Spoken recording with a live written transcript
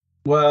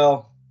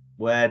Well,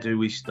 where do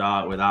we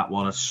start with that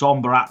one? A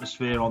sombre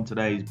atmosphere on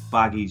today's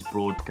Baggies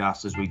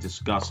broadcast as we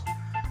discuss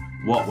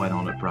what went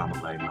on at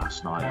Bramall Lane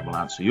last night, and we'll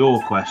answer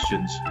your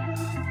questions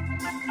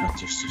and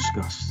just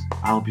discuss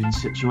Albion's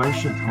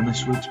situation on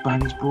this week's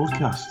Baggies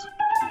broadcast.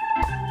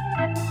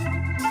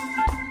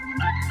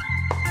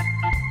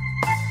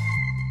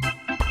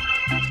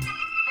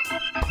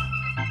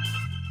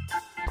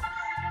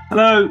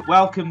 Hello,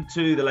 welcome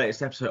to the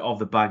latest episode of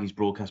the Baggies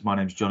broadcast. My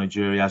name's Johnny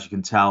Jury. As you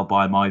can tell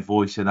by my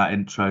voice in that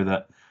intro,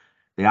 that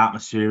the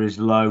atmosphere is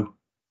low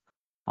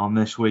on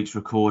this week's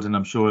recording.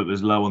 I'm sure it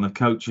was low on the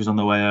coaches on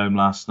the way home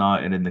last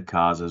night and in the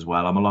cars as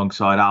well. I'm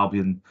alongside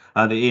Albion,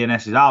 the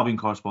ENS's Albion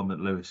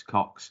correspondent, Lewis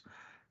Cox.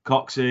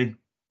 Coxie,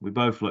 we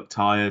both look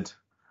tired.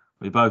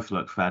 We both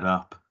look fed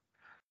up.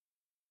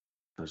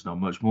 There's not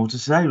much more to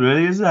say,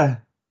 really, is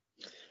there?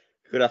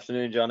 Good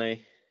afternoon,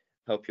 Johnny.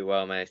 Hope you're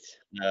well, mate.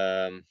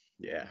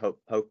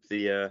 Hope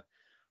the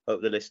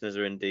listeners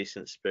are in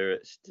decent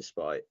spirits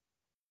despite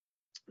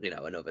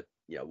another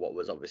what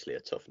was obviously a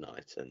tough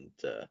night. And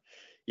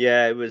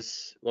it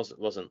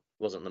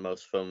wasn't the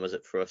most fun, was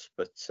it, for us?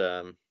 But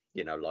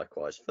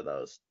likewise for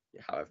those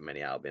however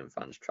many Albion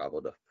fans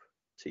travelled up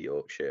to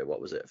Yorkshire.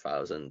 What was it,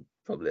 1,000?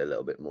 Probably a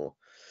little bit more.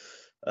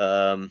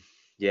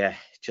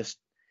 Just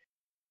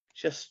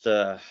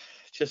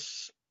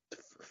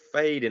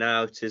fading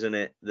out, isn't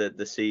it?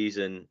 The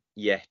season,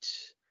 yet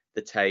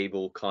the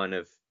table kind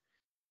of,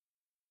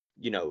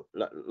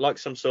 like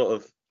some sort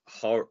of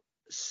horror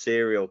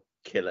serial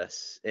killer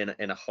in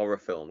a horror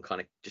film, kind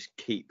of just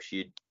keeps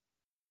you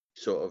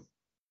sort of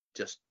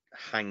just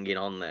hanging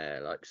on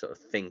there, like sort of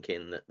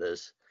thinking that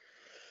there's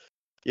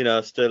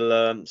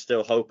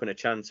still hope and a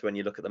chance when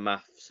you look at the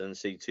maths and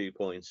see 2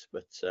 points.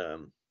 But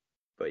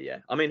yeah,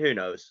 I mean, who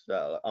knows?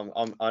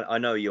 I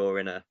know you're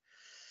in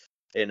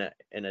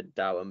a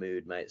dour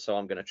mood, mate, so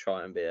I'm going to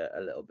try and be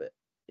a little bit,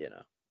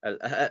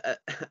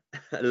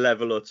 a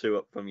level or two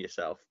up from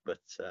yourself. But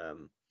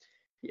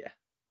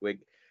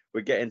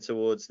we're getting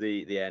towards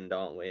the end,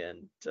 aren't we?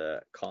 And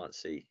can't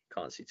see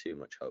too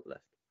much hope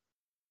left.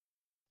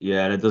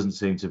 Yeah, there doesn't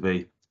seem to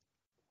be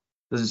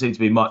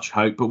much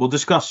hope. But we'll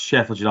discuss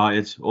Sheffield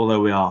United.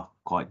 Although we are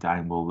quite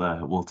down,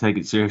 we'll take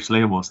it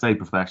seriously and we'll stay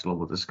professional.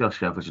 We'll discuss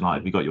Sheffield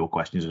United. We got your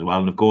questions as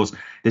well, and of course,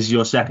 this is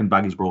your second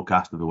Baggies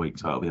broadcast of the week,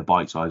 so it'll be a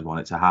bite-sized one.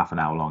 It's a half an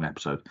hour long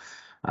episode.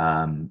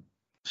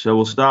 So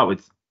we'll start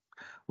with.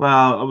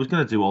 Well, I was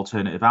going to do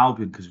alternative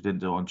Albion because we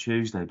didn't do it on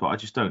Tuesday, but I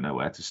just don't know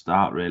where to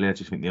start, really. I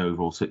just think the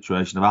overall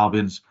situation of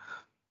Albion's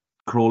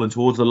crawling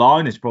towards the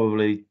line is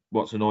probably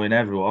what's annoying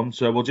everyone.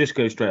 So we'll just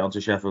go straight on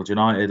to Sheffield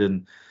United.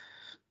 And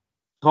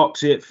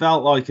Coxie, it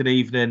felt like an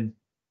evening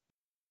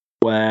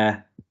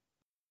where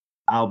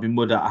Albion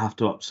would have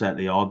to upset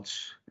the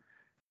odds,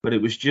 but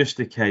it was just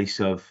a case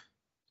of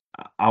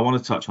I want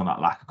to touch on that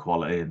lack of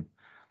quality. And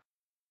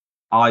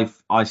I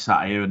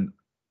sat here, and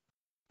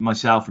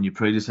myself and your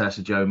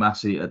predecessor Joe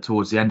Massey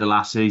towards the end of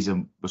last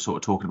season were sort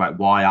of talking about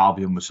why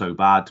Albion was so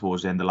bad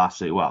towards the end of last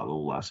season. Well,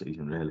 all last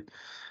season really,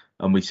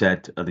 and we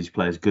said, are these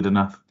players good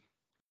enough?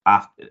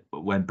 After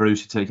when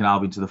Bruce had taken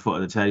Albion to the foot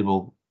of the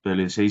table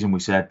earlier in the season, we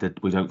said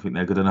that we don't think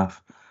they're good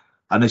enough,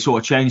 and they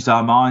sort of changed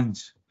our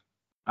minds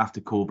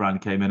after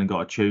Corbrand came in and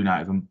got a tune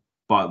out of them.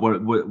 But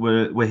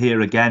we're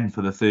here again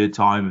for the third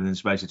time within the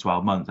space of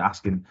 12 months,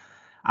 asking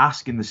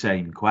the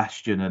same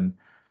question, and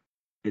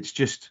it's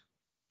just,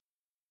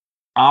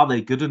 are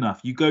they good enough?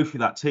 You go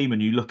through that team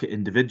and you look at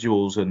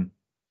individuals, and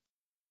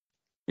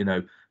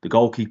the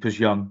goalkeeper's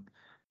young.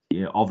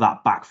 Of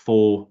that back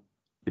four,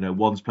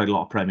 one's played a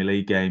lot of Premier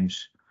League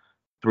games.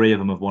 3 of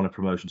them have won a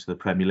promotion to the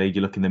Premier League.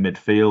 You look in the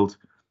midfield,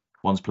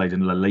 one's played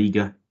in La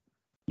Liga,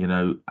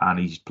 and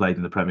he's played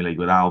in the Premier League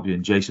with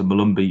Albion. Jason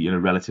Malumbi,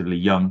 relatively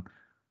young,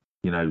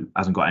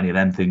 hasn't got any of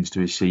them things to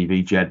his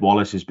CV. Jed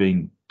Wallace has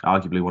been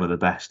arguably one of the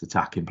best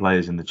attacking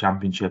players in the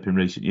Championship in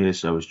recent years.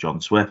 So has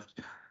John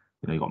Swift.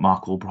 You've got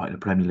Mark Albright, a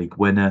Premier League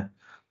winner.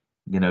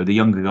 The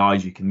younger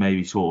guys, you can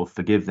maybe sort of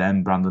forgive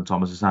them, Brandon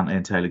Thomas, Asante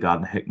and Taylor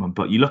Gardner-Hickman.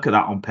 But you look at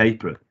that on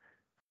paper,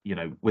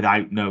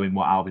 without knowing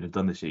what Albion have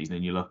done this season,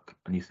 and you look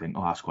and you think,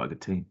 oh, that's quite a good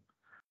team.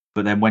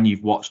 But then when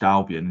you've watched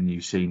Albion and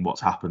you've seen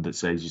what's happened at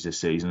stages this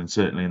season, and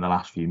certainly in the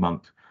last few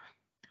months,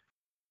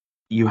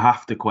 you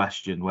have to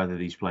question whether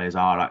these players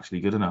are actually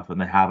good enough and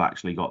they have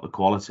actually got the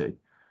quality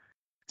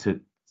to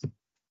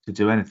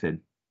do anything,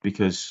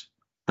 because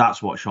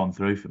that's what shone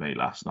through for me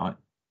last night.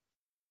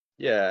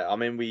 Yeah, I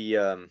mean, we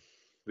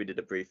did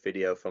a brief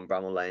video from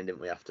Bramall Lane,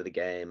 didn't we, after the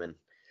game, and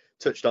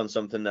touched on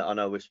something that I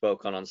know we've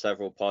spoken on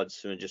several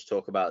pods, and just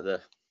talk about the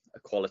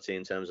quality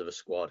in terms of a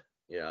squad,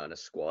 and a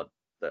squad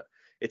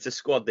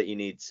that you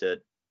need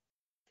to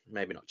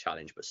maybe not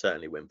challenge, but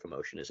certainly win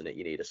promotion, isn't it?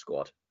 You need a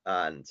squad.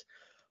 And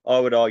I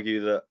would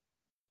argue that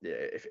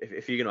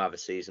if you're going to have a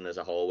season as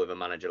a whole with a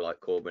manager like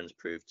Corbrand's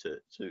proved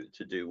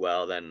to do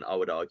well, then I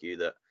would argue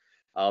that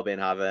Albion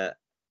have a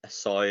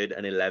side,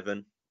 an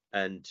 11,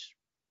 and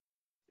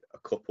a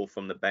couple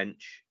from the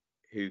bench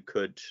who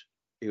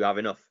have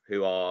enough,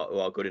 who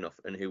are good enough,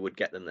 and who would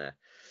get them there.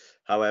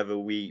 However,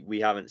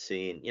 we haven't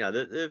seen,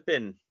 there have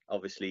been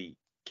obviously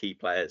key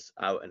players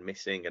out and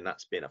missing, and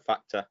that's been a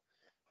factor.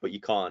 But you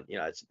can't,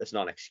 it's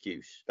not an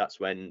excuse. That's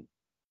when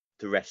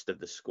the rest of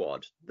the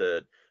squad,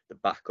 the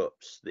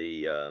backups,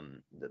 the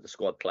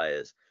squad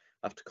players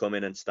have to come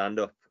in and stand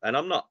up. And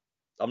I'm not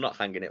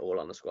hanging it all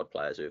on the squad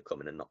players who have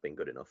come in and not been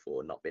good enough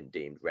or not been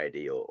deemed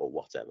ready or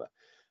whatever.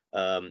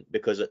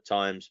 Because at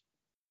times,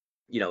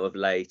 of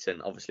late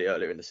and obviously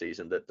earlier in the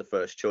season, that the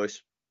first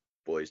choice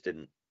boys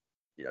didn't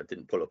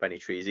pull up any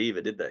trees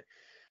either, did they?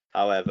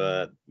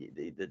 However,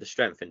 the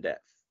strength and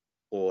depth,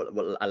 or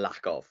a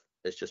lack of,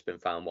 has just been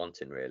found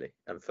wanting, really.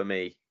 And for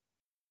me,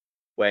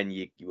 when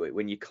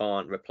you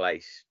can't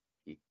replace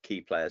your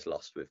key players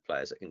lost with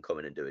players that can come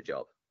in and do a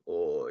job,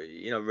 or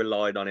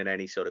relied on in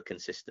any sort of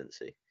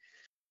consistency,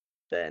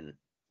 then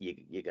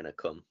you're going to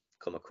come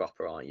a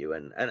cropper, aren't you?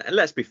 And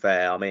let's be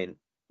fair. I mean,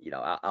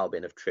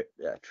 Albion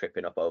have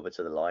tripping up over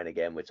to the line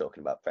again. We're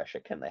talking about pressure.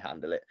 Can they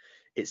handle it?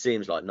 It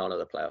seems like none of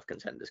the playoff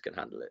contenders can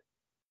handle it,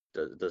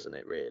 doesn't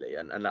it, really?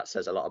 And that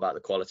says a lot about the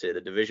quality of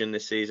the division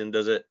this season,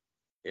 does it?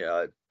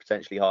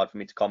 Potentially hard for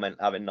me to comment,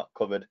 having not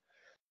covered,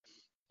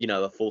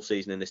 a full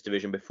season in this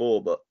division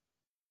before, but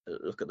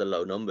look at the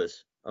low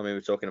numbers. I mean,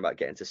 we're talking about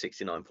getting to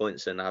 69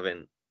 points and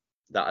having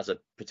that as a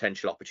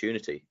potential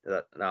opportunity.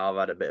 Now, I've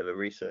had a bit of a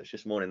research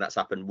this morning. That's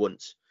happened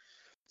once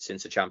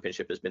since the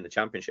championship has been the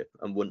championship,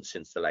 and once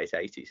since the late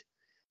 80s,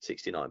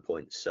 69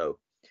 points. So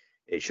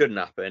it shouldn't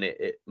happen.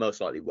 It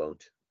most likely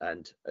won't.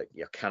 And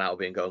can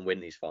Albion go and win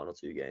these final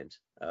two games?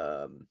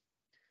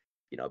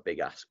 Big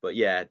ask. But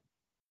yeah,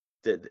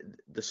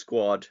 the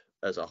squad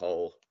as a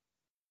whole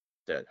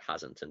that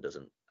hasn't and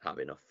doesn't have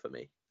enough for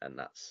me, and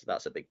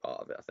that's a big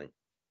part of it, I think.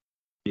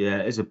 Yeah,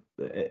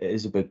 it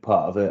is a big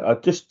part of it. I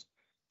just,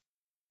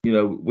 we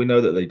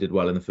know that they did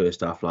well in the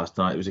first half last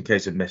night. It was a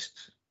case of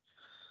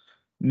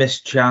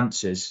missed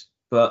chances,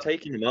 but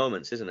taking the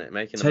moments, isn't it?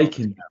 Making the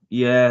moments.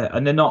 Yeah,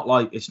 and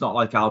it's not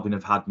like Albion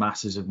have had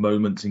masses of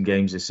moments in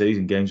games this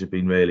season. Games have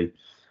been really,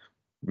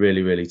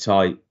 really, really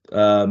tight.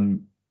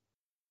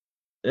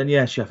 And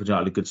yeah, Sheffield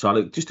United a good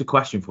side. Just a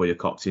question for you,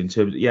 Coxie, in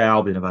terms of,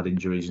 Albion have had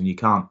injuries, and you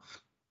can't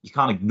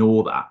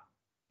ignore that.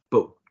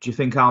 But do you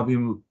think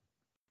Albion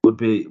would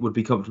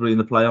be comfortably in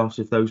the playoffs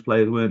if those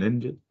players weren't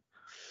injured?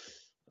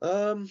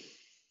 Do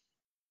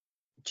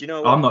you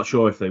know what? I'm not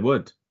sure if they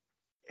would.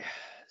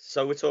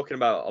 So we're talking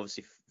about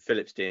obviously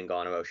Phillips,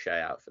 Diangana,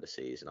 O'Shea out for the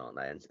season, aren't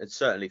they? And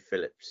certainly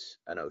Phillips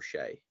and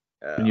O'Shea.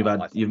 And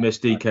you've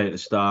missed DK at the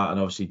start, and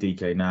obviously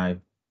DK now.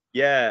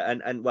 Yeah,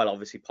 and well,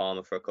 obviously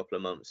Palmer for a couple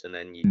of months, and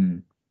then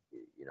you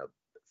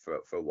for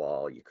a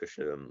while,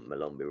 Yukusha and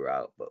Malumbi were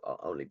out, but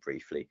only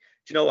briefly.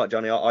 Do you know what,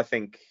 Johnny? I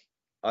think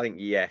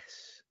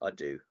yes, I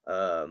do.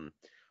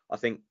 I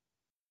think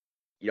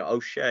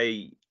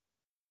O'Shea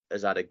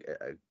has had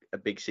a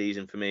big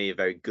season for me, a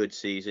very good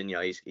season.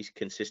 His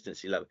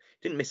consistency level.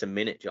 Didn't miss a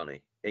minute,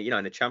 Johnny.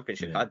 In the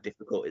championship, how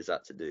difficult is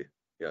that to do?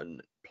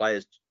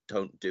 Players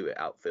don't do it.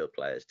 Outfield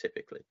players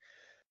typically.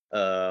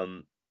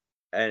 And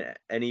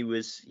he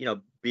was,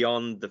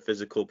 beyond the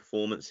physical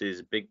performances,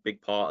 a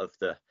big part of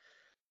the,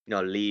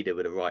 leader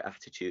with the right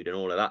attitude and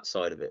all of that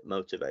side of it,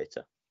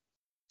 motivator.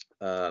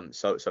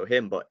 So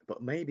him, but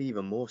maybe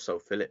even more so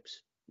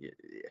Phillips.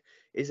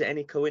 Is it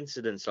any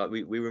coincidence? Like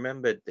we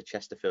remember the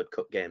Chesterfield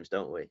Cup games,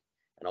 don't we?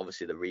 And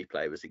obviously the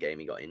replay was the game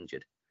he got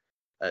injured,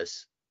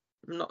 as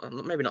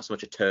maybe not so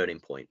much a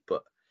turning point,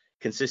 but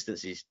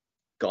consistency's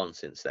gone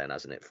since then,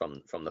 hasn't it?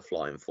 From the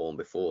flying form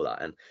before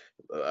that, and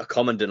a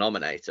common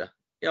denominator.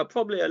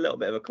 Probably a little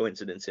bit of a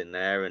coincidence in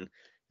there, and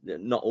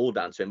not all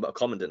down to him, but a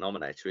common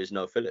denominator is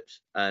no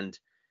Phillips. And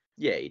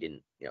yeah, he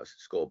didn't,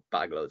 score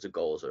bag loads of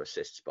goals or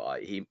assists,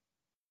 but he,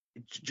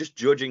 just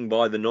judging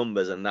by the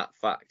numbers and that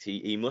fact,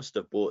 he must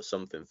have bought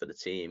something for the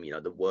team.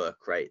 The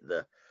work rate,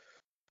 the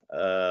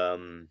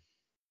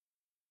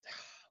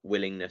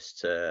willingness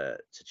to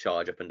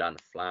charge up and down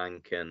the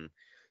flank and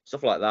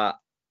stuff like that.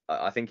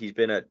 I think he's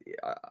been I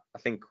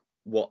think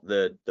what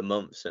the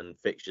months and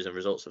fixtures and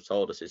results have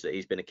told us is that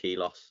he's been a key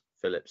loss,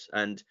 Phillips.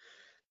 And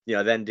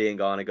then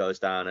Diangana goes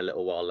down a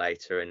little while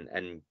later,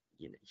 and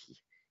he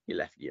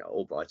left.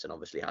 Albrighton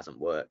obviously hasn't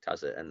worked,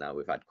 has it? And now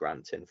we've had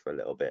Grant in for a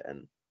little bit,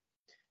 and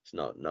it's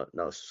no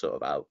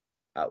sort of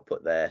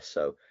output there.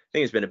 So I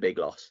think it's been a big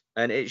loss,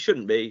 and it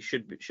shouldn't be.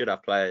 Should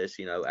have players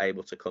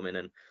able to come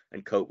in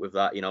and cope with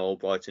that.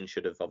 Albrighton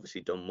should have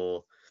obviously done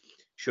more.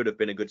 Should have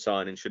been a good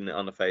signing, shouldn't it,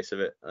 on the face of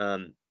it?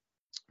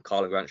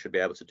 Carl Grant should be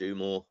able to do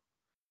more.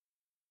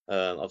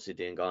 Obviously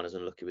Diangana's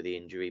unlucky with the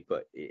injury,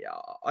 but yeah,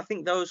 I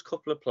think those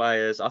couple of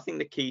players. I think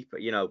the keeper.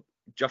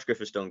 Josh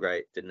Griffiths done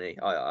great, didn't he?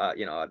 I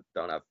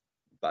don't have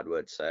bad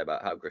words to say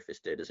about how Griffiths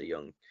did as a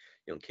young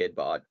kid,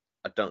 but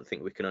I don't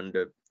think we can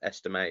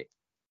underestimate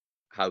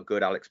how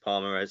good Alex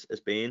Palmer has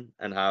been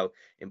and how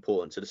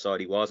important to the side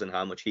he was and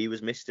how much he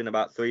was missed in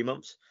about 3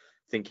 months.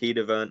 I think he'd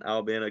have earned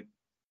Albion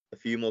a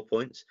few more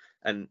points.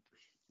 And,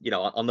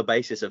 on the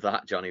basis of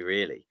that, Johnny,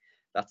 really,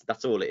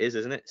 that's all it is,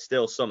 isn't it?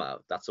 Still,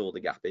 somehow, that's all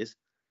the gap is.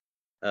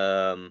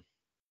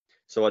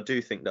 So I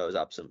do think those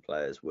absent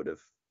players would have,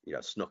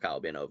 snuck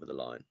Albion over the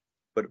line.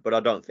 But I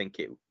don't think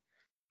it,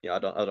 I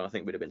don't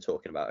think we'd have been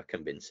talking about a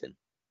convincing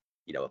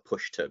a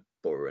push to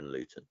Borough and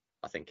Luton,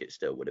 I think it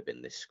still would have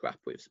been this scrap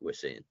we're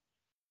seeing.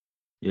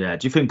 Yeah.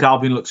 Do you think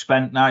Albion looks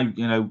spent now?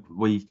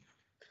 We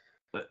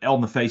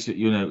on the face of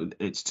it,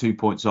 it's 2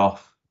 points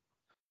off.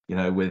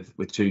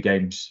 With 2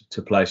 games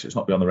to play, so it's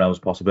not beyond the realms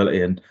of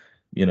possibility. And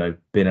being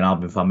an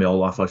Albion fan my whole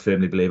life, I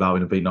firmly believe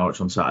Albion will beat Norwich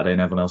on Saturday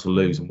and everyone else will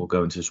lose, and we'll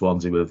go into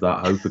Swansea with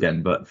that hope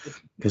again. But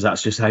because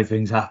that's just how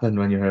things happen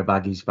when you're a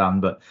Baggies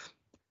fan. But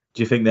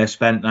do you think they're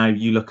spent now?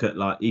 You look at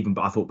I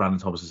thought Brandon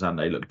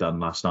Thomas-Asante looked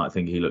done last night. I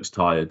think he looks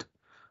tired.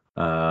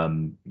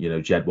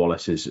 Jed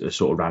Wallace has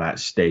sort of ran out of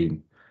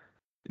steam.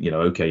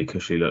 Okay,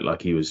 Cushley looked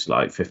like he was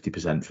like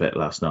 50% fit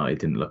last night. He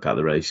didn't look at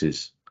the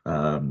races.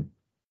 And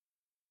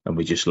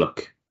we just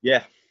look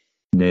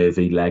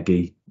nervy,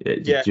 leggy.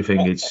 Do you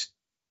think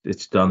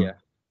it's done? Yeah,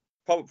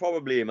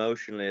 probably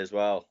emotionally as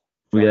well.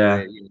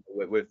 Yeah,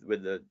 with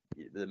the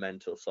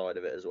mental side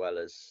of it as well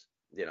as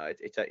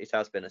it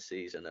has been a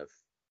season of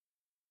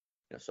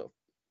sort of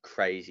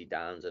crazy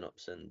downs and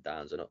ups,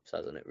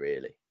 hasn't it?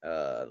 Really,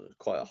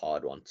 quite a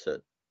hard one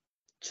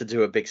to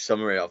do a big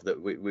summary of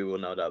that we will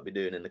no doubt be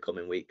doing in the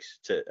coming weeks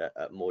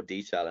at more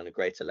detail and a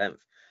greater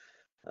length.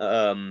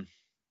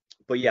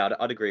 But yeah,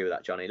 I'd agree with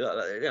that, Johnny.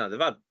 They've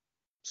had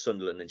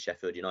Sunderland and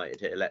Sheffield United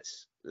here.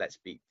 Let's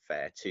be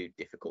fair, 2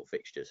 difficult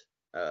fixtures.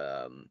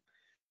 And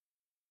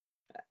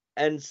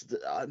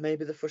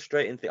maybe the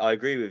frustrating thing, I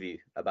agree with you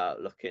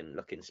about looking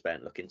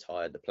spent, looking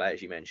tired. The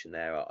players you mentioned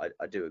there,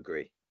 I do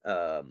agree.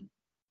 And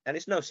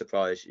it's no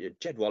surprise,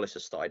 Jed Wallace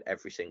has started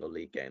every single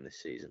league game this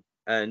season.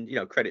 And,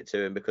 credit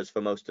to him, because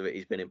for most of it,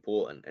 he's been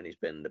important and he's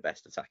been the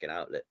best attacking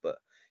outlet. But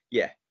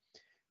yeah,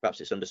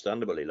 perhaps it's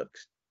understandable he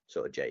looks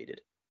sort of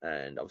jaded.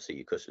 And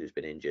obviously, Cushley's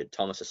been injured.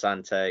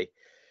 Thomas-Asante,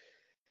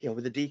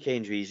 with the DK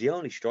injury, he's the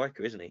only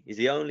striker, isn't he? He's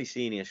the only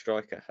senior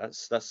striker.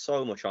 That's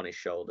so much on his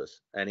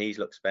shoulders. And he's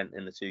looked spent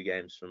in the 2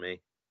 games for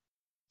me.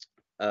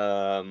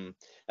 And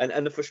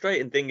the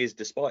frustrating thing is,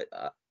 despite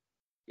that,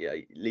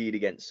 lead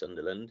against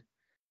Sunderland,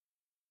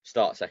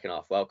 start second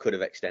half well, could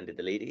have extended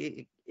the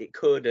lead. It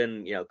could,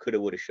 and coulda,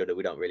 woulda, shoulda.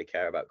 We don't really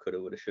care about coulda,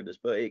 woulda, shouldas,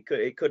 but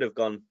it could have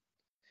gone,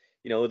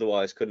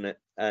 otherwise, couldn't it?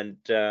 And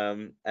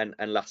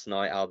last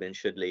night Albion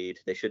should lead.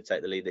 They should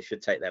take the lead. They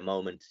should take their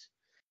moment.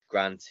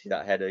 Grant,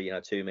 that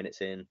header, 2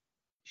 minutes in,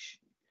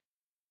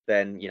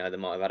 then they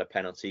might have had a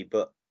penalty.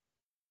 But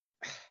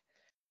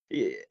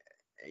you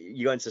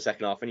go into the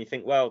second half and you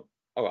think, well,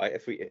 all right,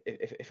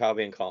 if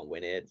Albion can't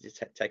win here,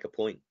 just take a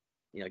point.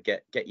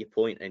 Get your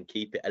point and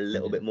keep it a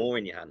little bit more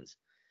in your hands.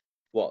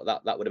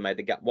 That would have made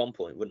the gap 1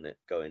 point, wouldn't it?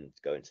 Going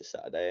to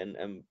Saturday,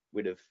 and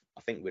we'd have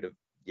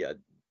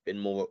been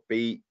more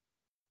upbeat, a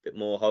bit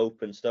more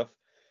hope and stuff.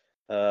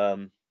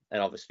 And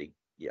obviously,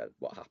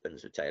 what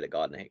happens with Taylor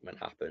Gardner-Hickman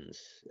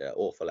happens.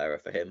 Awful error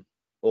for him.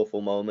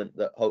 Awful moment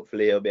that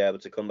hopefully he'll be able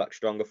to come back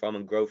stronger from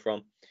and grow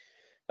from.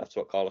 That's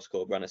what Carlos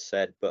Corberán has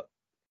said. But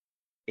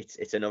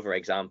it's another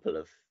example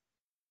of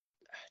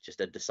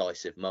just a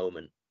decisive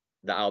moment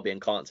that Albion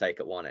can't take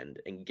at one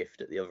end and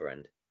gift at the other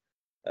end.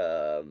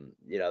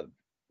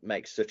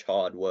 Make such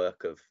hard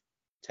work of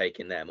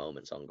taking their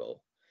moments on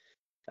goal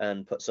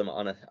and put some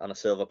on a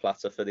silver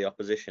platter for the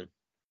opposition.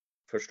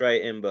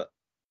 Frustrating, but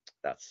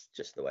that's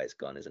just the way it's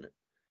gone, isn't it?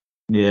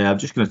 Yeah, I'm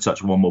just going to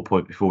touch on one more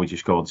point before we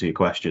just go on to your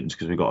questions,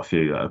 because we've got a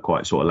few that are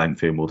quite sort of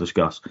lengthy and we'll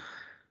discuss.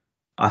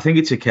 I think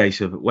it's a case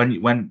of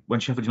when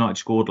Sheffield United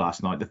scored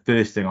last night, the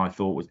first thing I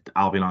thought was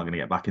Albion aren't going to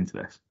get back into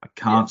this. I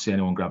can't see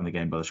anyone grabbing the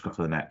game by the scruff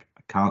of the neck.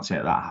 I can't see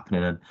that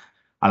happening. And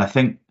I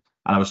think,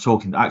 and I was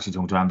talking to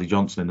Andy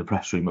Johnson in the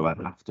press room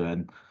about after,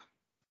 and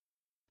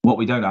what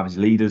we don't have is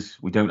leaders.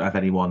 We don't have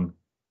anyone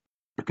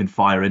who can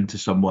fire into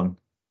someone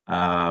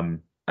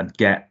and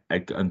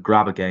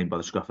grab a game by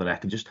the scruff of the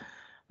neck and just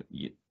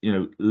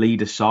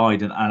lead a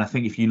side. And I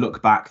think if you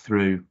look back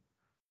through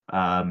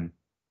the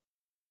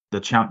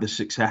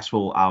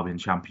successful Albion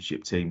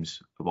Championship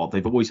teams,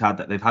 they've always had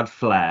that. They've had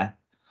flair,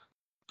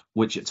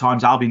 which at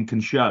times Albion can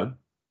show.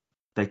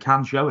 They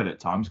can show it at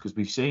times because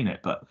we've seen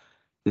it, but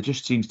there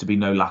just seems to be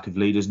no lack of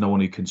leaders, no one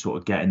who can sort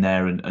of get in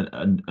there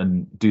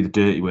and do the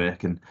dirty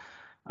work and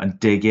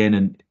dig in.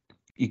 And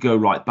you go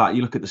right back,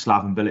 you look at the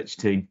Slaven Village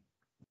team,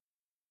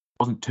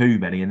 wasn't too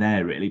many in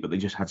there really, but they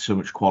just had so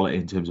much quality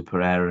in terms of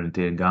Pereira, and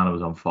Diangana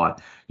was on fire.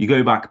 You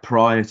go back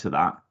prior to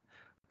that,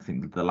 I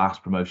think the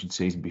last promotion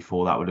season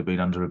before that would have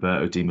been under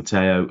Roberto Di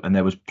Matteo, and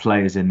there was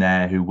players in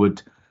there who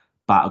would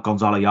battle.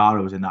 Gonzalo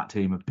Yara was in that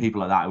team, and people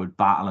like that who would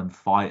battle and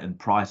fight. And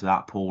prior to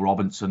that, Paul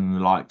Robinson and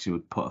the likes, who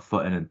would put a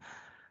foot in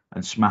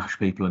and smash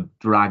people and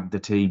drag the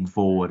team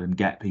forward and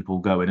get people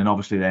going. And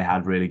obviously they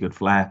had really good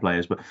flair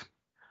players, but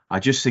I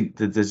just think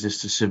that there's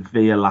just a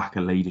severe lack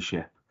of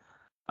leadership.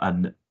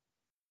 And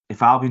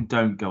if Albion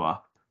don't go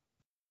up,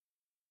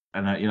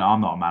 and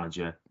I'm not a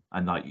manager,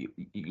 and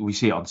we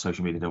see it on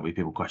social media, don't we?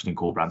 People questioning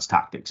Corberán's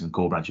tactics, and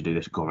Corberán should do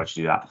this, Corberán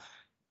should do that.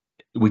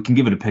 We can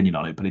give an opinion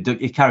on it, but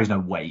it carries no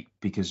weight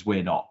because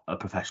we're not a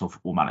professional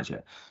football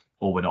manager,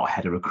 or we're not a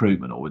head of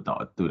recruitment, or we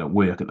don't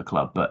work at the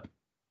club, but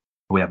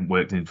we haven't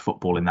worked in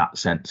football in that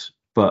sense.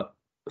 But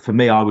for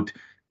me,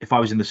 if I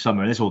was in the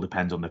summer, and this all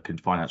depends on the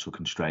financial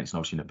constraints, and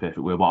obviously in a perfect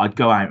world, but I'd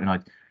go out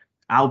and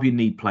Albion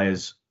need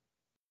players.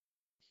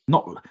 I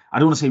don't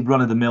want to say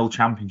run-of-the-mill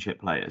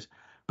Championship players,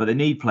 but they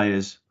need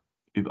players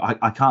who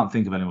I can't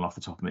think of anyone off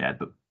the top of my head,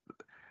 but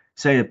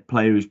say a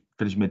player who's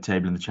finished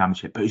mid-table in the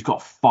Championship, but who's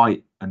got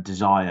fight and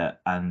desire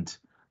and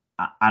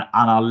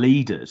are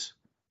leaders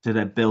to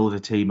then build a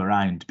team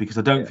around. Because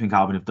I don't think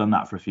Albion have done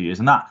that for a few years,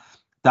 and that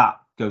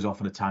goes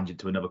off on a tangent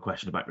to another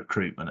question about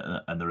recruitment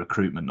and the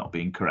recruitment not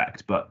being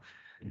correct. But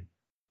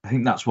I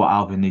think that's what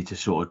Albion need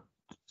to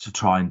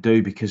try and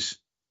do, because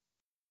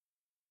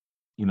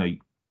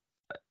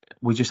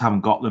we just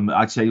haven't got them.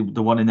 I'd say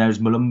the one in there is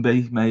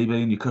Malumbi,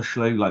 maybe, and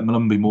Yukushlu. Like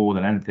Malumbi more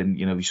than anything.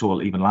 We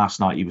saw even last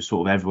night he was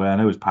sort of everywhere. I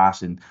know his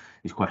passing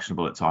is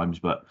questionable at times,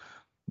 but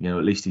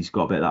at least he's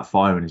got a bit of that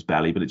fire in his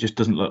belly. But it just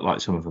doesn't look like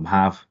some of them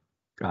have.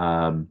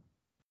 And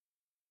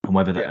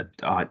whether that,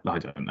 I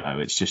don't know.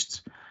 It's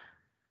just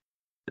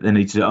they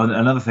need to.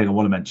 Another thing I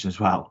want to mention as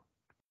well,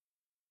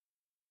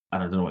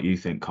 and I don't know what you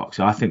think, Cox.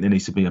 I think there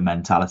needs to be a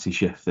mentality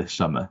shift this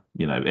summer.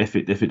 If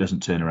it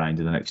doesn't turn around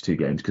in the next two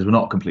games, because we're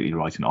not completely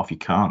writing it off. You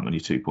can't when you're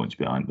 2 points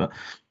behind, but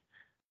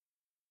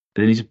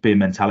there needs to be a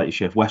mentality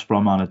shift. West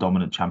Brom aren't a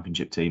dominant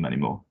Championship team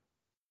anymore.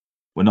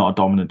 We're not a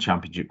dominant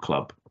Championship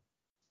club.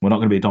 We're not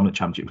going to be a dominant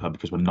Championship club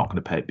because we're not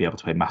going to be able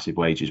to pay massive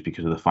wages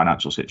because of the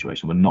financial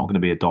situation. We're not going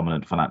to be a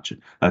dominant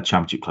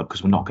Championship club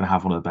because we're not going to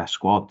have one of the best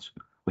squads.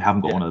 We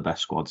haven't got one of the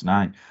best squads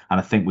now, and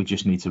I think we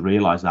just need to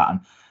realise that. And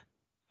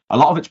a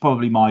lot of it's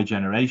probably my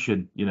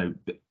generation.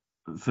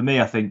 For me,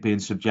 I think being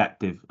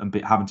subjective and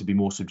having to be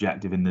more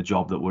subjective in the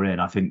job that we're in,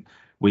 I think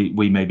we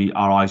maybe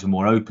our eyes are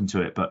more open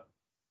to it. But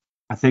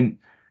I think,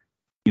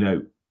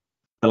 the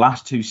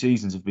last two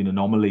seasons have been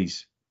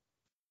anomalies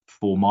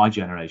for my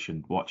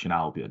generation watching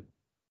Albion.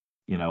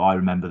 I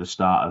remember the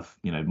start of,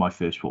 my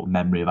first sort of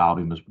memory of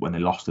Albion was when they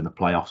lost in the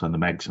playoffs and the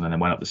Megs and then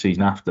went up the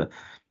season after.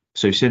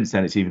 So since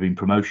then, it's either been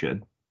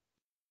promotion,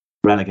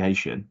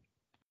 relegation,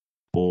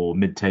 or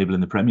mid-table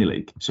in the Premier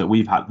League. So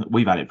we've had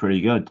it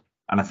pretty good,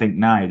 and I think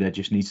now there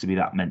just needs to be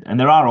that and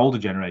there are older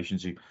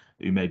generations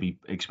who maybe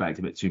expect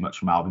a bit too much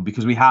from Albion,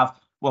 because we have,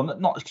 well,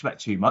 not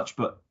expect too much,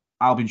 but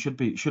Albion should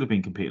have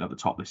been competing at the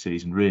top this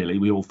season. Really,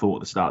 we all thought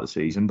at the start of the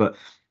season, but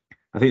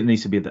I think there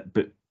needs to be a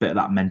bit of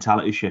that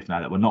mentality shift now,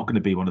 that we're not going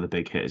to be one of the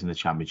big hitters in the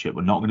Championship.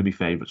 We're not going to be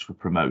favourites for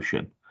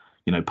promotion.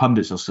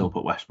 Pundits will still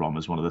put West Brom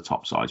as one of the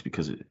top sides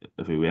because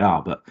of who we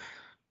are, but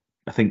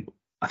I think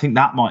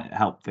that might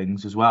help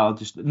things as well.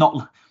 Just not,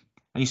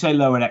 and you say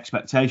lowering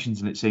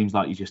expectations, and it seems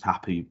like you're just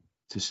happy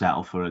to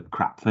settle for a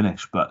crap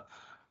finish. But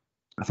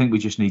I think we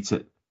just need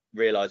to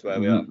realise where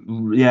we are.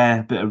 Yeah,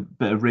 a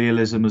bit of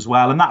realism as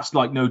well, and that's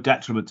like no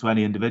detriment to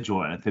any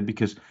individual or anything,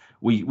 because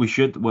we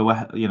should. We're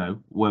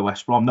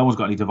West Brom. No one's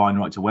got any divine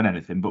right to win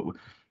anything, but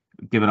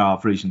given our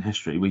recent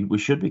history, we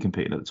should be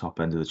competing at the top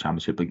end of the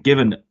Championship. But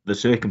given the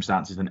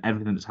circumstances and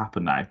everything that's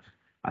happened now,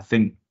 I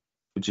think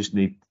we just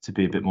need to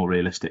be a bit more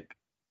realistic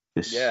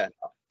this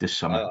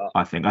summer.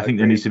 I think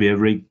there needs to be a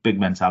really big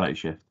mentality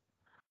shift.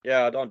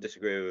 Yeah, I don't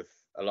disagree with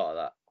a lot of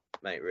that,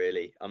 mate.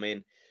 Really, I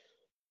mean,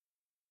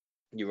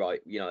 you're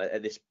right.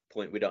 At this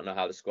point, we don't know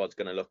how the squad's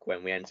going to look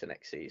when we enter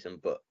next season,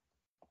 but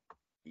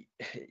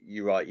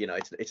you're right.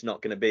 It's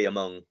not going to be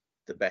among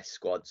the best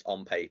squads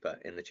on paper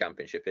in the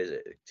Championship, is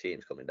it?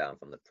 Teams coming down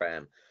from the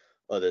Prem,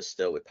 others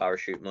still with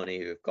parachute money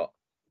who've got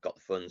the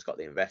funds, got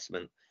the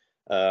investment,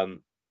 and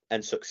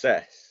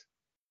success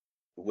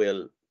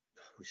will,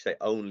 we say,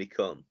 only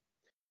come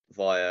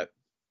via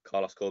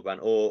Carlos Corberan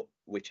or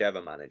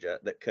whichever manager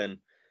that can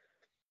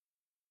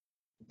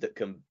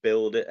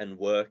build it and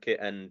work it,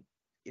 and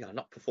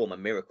not perform a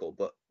miracle,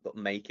 but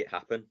make it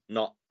happen.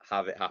 Not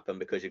have it happen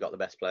because you've got the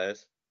best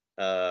players,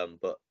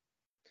 but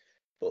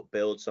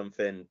build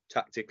something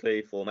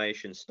tactically,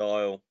 formation,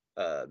 style,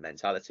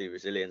 mentality,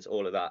 resilience,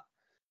 all of that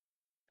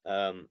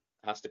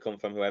has to come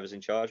from whoever's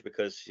in charge,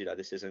 because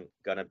this isn't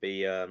going to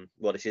be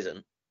this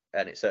isn't,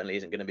 and it certainly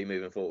isn't going to be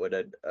moving forward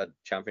a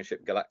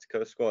Championship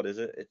Galactico squad, is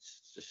it?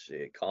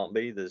 It can't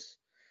be. There's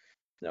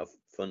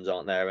funds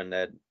aren't there, and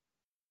they're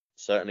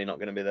certainly not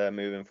going to be there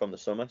moving from the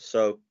summer.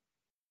 So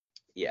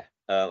yeah,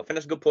 I think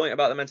that's a good point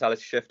about the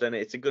mentality shift, and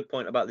it's a good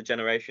point about the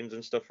generations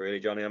and stuff, really,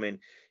 Johnny. I mean,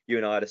 you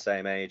and I are the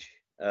same age,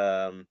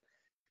 and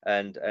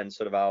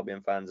sort of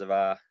Albion fans of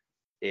our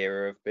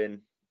era have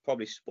been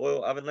probably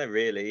spoiled, haven't they?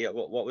 Really,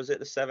 what was it,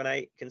 the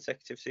 7-8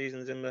 consecutive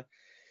seasons in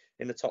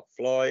the top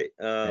flight?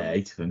 8,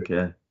 I think,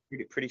 yeah.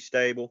 Pretty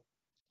stable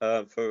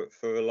for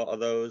a lot of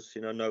those.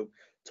 No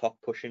top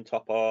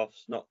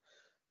halves,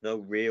 no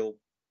real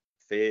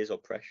fears or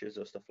pressures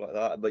or stuff like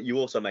that. But you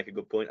also make a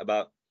good point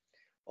about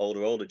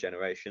older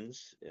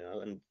generations,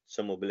 and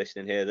some will be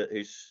listening here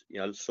who's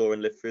saw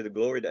and lived through the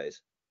glory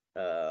days.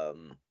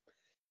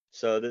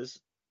 So there's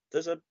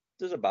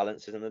a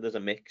balance, isn't there? There's a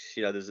mix.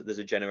 There's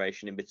a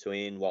generation in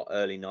between,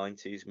 early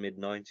 90s, mid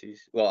 90s.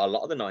 Well, a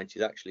lot of the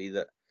 90s actually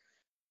that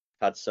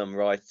had some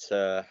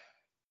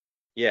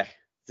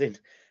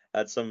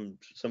had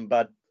some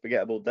bad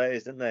forgettable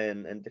days, didn't they?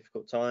 And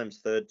difficult times,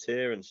 third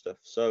tier and stuff.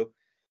 So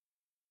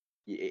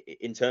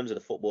in terms of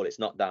the football, it's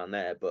not down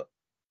there, but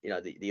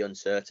the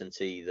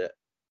uncertainty that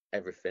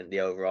everything,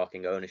 the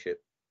overarching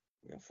ownership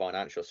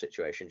financial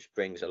situation just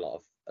brings a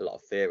lot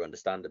of fear,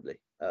 understandably.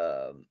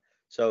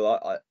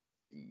 So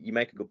you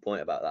make a good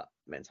point about that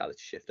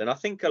mentality shift, and I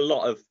think a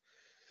lot of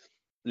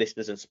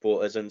listeners and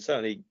supporters, and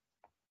certainly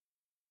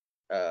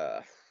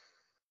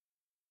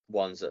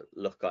ones that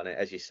look on it,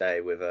 as you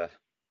say, with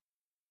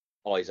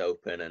eyes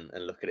open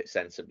and look at it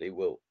sensibly,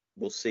 will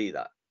see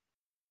that.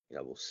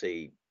 We'll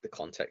see the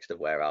context of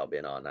where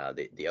Albion are now,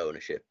 the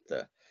ownership,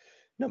 the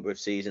number of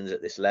seasons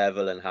at this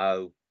level, and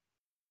how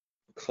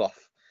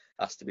cloth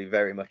has to be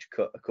very much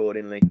cut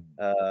accordingly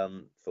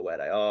for where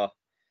they are.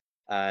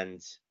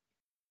 And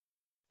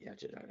you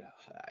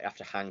have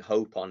to hang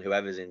hope on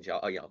whoever's in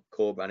charge,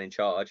 Corberan in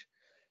charge,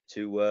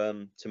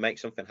 to make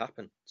something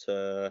happen.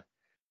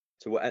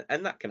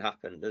 And that can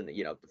happen, doesn't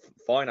it?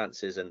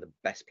 Finances and the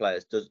best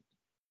players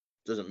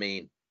doesn't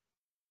mean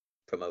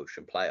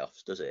promotion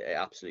playoffs, does it? It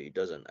absolutely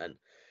doesn't. And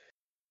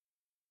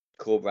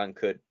Corberan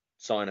could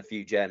sign a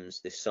few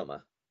gems this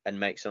summer and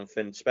make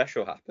something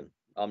special happen.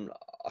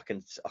 I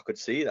could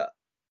see that.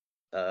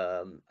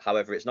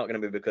 However, it's not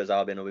going to be because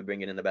Albion will be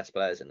bringing in the best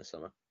players in the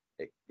summer.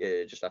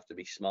 It just have to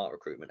be smart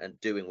recruitment and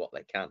doing what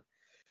they can.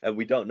 And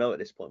we don't know at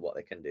this point what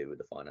they can do with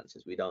the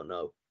finances. We don't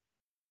know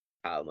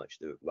how much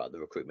the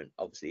recruitment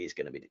obviously is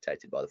going to be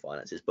dictated by the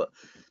finances, but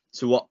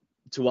to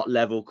what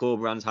level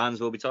Corberan's hands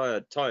will be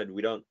tied,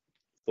 we don't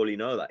fully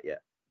know that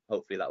yet.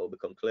 Hopefully that will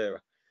become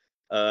clearer.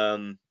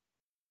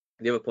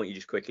 The other point you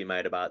just quickly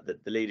made about the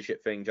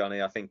leadership thing,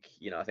 Johnny, I think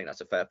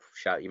that's a fair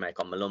shout you make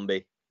on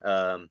Malumbi.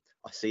 I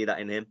see that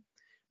in him,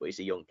 but he's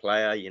a young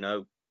player,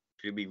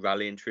 could be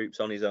rallying troops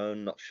on his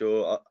own, not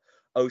sure.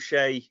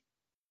 O'Shea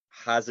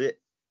has it,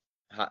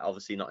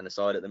 obviously not in the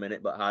side at the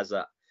minute, but has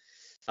that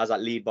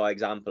lead by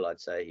example, I'd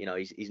say.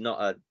 He's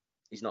not a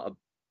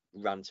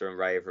ranter and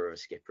raver of a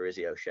skipper, is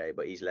he, O'Shea?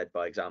 But he's led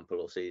by example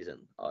all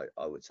season,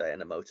 I would say,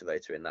 and a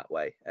motivator in that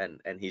way,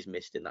 and he's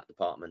missed in that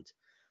department.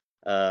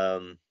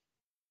 The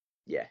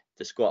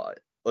squad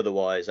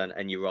otherwise,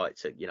 and you're right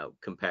to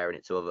comparing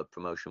it to other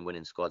promotion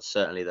winning squads,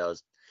 certainly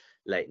those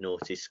late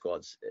noughties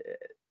squads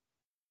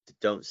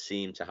don't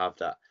seem to have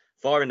that.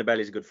 Fire in the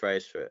belly is a good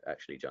phrase for it,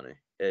 actually, Johnny.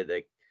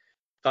 They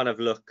kind of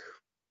look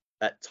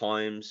at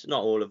times,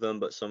 not all of them,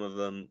 but some of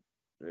them,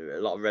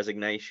 a lot of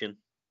resignation,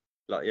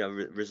 like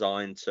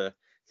resigned to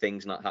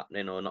things not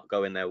happening or not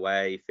going their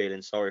way,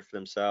 feeling sorry for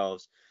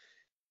themselves.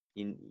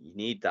 You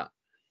need that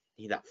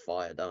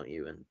fire, don't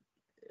you? And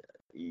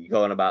you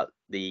go on about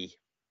the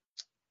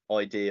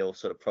ideal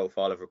sort of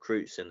profile of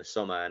recruits in the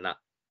summer, and that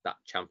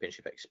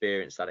championship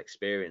experience,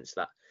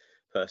 that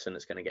person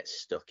that's going to get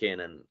stuck in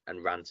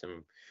and rant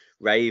and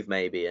rave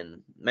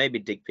and maybe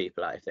dig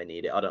people out if they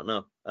need it. I don't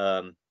know.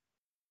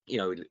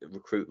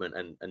 Recruitment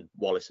and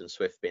Wallace and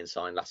Swift being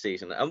signed last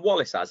season, and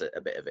Wallace has a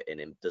bit of it in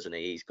him, doesn't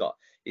he?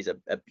 He's a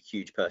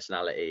huge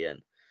personality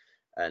and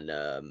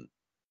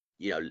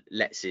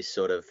lets his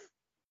sort of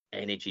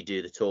energy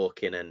do the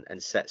talking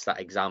and sets that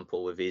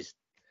example with his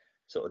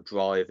sort of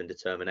drive and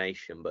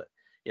determination. But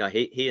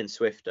he and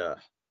Swift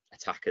are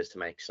attackers to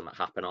make something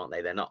happen, aren't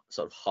they? They're not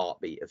sort of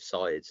heartbeat of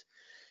sides.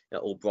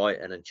 All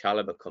Brighton and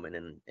Chalobah coming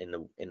in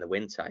the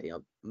winter,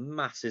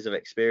 masses of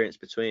experience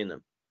between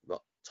them.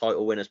 Got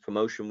title winners,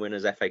 promotion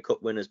winners, FA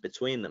Cup winners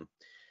between them.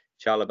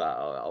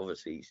 Chalobah,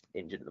 obviously he's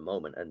injured at the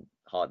moment and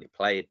hardly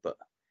played, but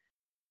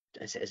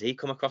has he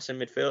come across in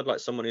midfield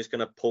like someone who's going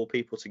to pull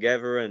people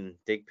together and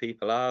dig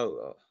people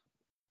out?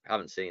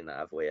 Haven't seen that,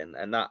 have we?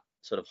 And that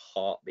sort of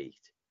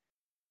heartbeat,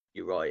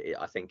 you're right,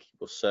 I think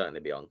will certainly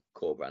be on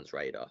Corberan's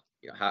radar.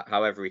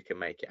 However he can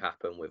make it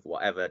happen with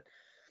whatever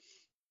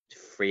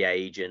free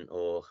agent,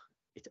 or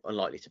it's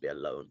unlikely to be a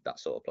loan, that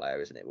sort of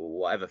player, isn't it? Well,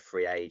 whatever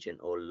free agent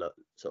or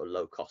sort of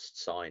low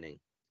cost signing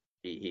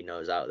he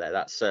knows out there,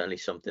 that's certainly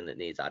something that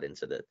needs adding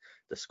to the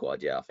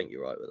squad. Yeah, I think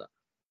you're right with that.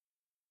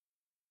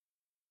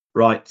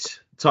 Right,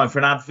 time for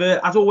an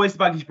advert. As always, the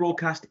Baggies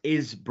broadcast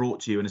is brought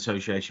to you in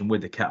association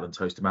with the Kettle and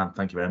Toaster Man.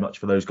 Thank you very much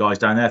for those guys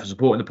down there for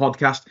supporting the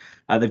podcast.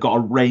 They've got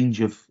a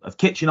range of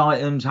kitchen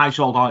items,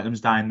 household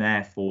items down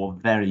there for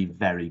very,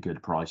 very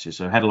good prices.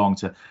 So head along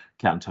to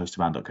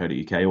kettleandtoasterman.co.uk, or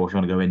if you want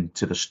to go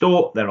into the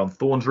store, they're on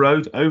Thorns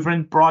Road over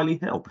in Briley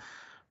Hill.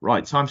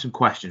 Right, time for some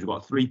questions. We've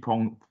got a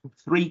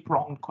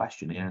three-pronged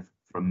question here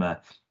from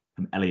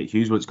Elliot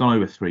Hughes. Well, it's gone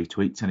over 3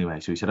 tweets anyway.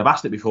 So he said, I've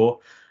asked it before.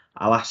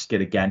 I'll ask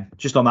it again.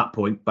 Just on that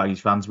point, Baggies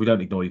fans, we don't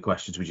ignore your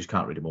questions. We just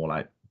can't read them all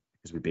out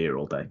because we'd be here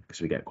all day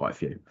because we get quite a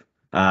few.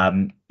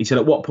 He said,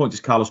 at what point does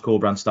Carlos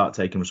Corberan start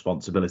taking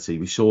responsibility?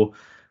 We saw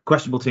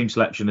questionable team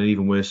selection and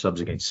even worse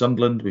subs against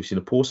Sunderland. We've seen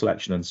a poor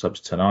selection and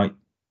subs tonight.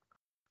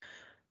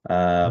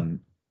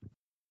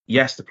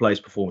 Yes, the player's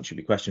performance should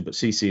be questioned, but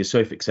CC is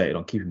so fixated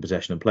on keeping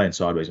possession and playing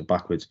sideways and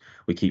backwards,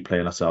 we keep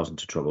playing ourselves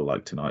into trouble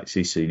like tonight.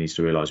 CC needs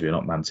to realise we are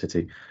not Man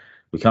City.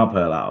 We can't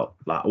play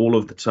like all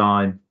of the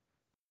time.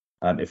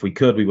 If we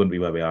could, we wouldn't be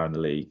where we are in the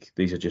league.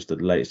 These are just the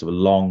latest of a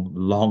long,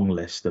 long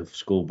list of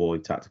schoolboy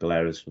tactical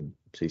errors from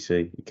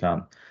CC. You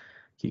can't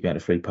keep getting a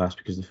free pass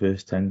because of the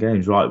first 10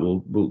 games. Right,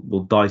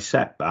 we'll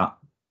dissect that.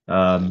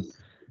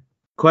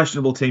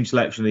 Questionable team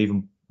selection,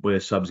 even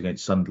worse subs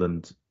against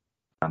Sunderland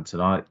and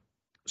tonight.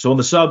 So on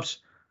the subs,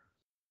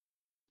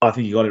 I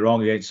think he got it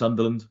wrong against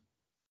Sunderland,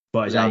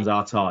 but his hands Late.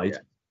 are tied. Yeah.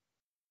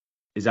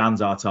 His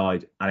hands are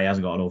tied, and he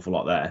hasn't got an awful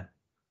lot there.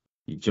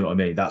 Do you know what I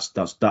mean? That's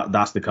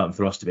the cut and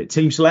thrust of it.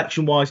 Team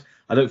selection wise,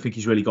 I don't think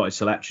he's really got his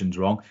selections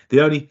wrong.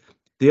 The only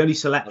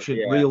selection,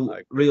 Yeah, I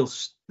agree.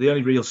 the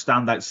only real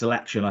standout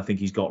selection I think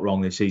he's got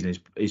wrong this season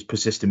is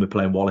persisting with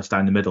playing Wallace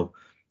down the middle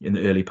in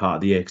the early part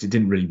of the year because it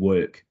didn't really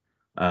work.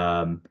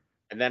 And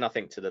then I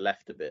think to the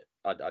left a bit.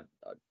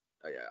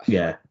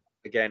 Yeah,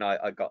 Again,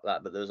 I got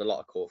that, but there was a lot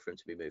of call for him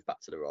to be moved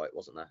back to the right,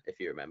 wasn't there? If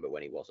you remember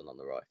when he wasn't on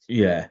the right.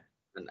 yeah,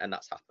 And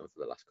that's happened for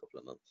the last couple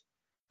of months.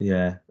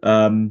 yeah.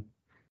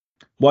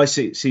 Why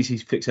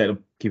CC's fixated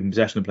on keeping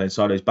possession and playing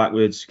sideways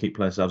backwards, keep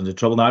playing themselves into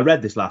trouble. Now, I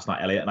read this last night,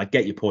 Elliot, and I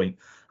get your point,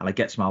 and I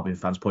get some Albion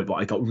fans' point, but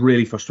I got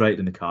really frustrated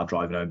in the car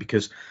driving home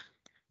because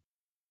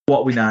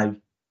what are we now?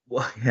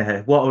 What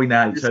are we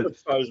now? You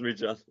surprised me,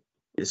 John.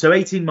 So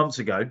 18 months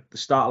ago, the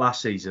start of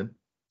last season,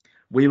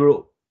 we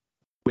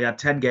had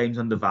 10 games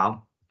under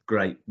Val,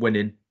 great,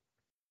 winning,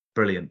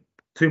 brilliant.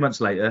 2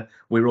 months later,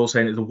 we were all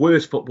saying it was the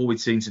worst football we'd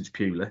seen since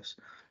Pulis.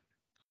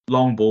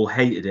 Long ball,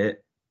 hated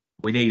it.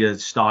 We needed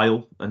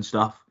style and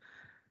stuff.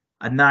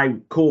 And now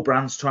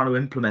Corbrand's trying to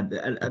implement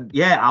it. And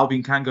yeah,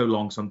 Albion can go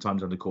long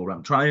sometimes under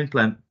Corbrand. Trying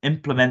to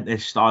implement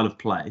this style of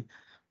play.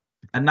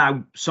 And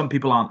now some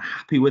people aren't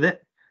happy with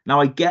it. Now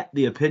I get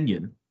the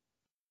opinion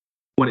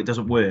when it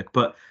doesn't work,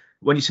 but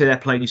when you say they're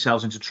playing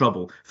yourselves into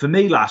trouble, for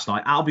me last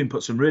night, Albion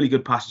put some really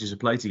good passages of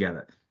play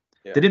together.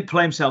 Yeah. They didn't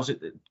play themselves.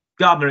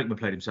 Gardner-Hickman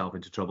played himself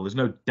into trouble. There's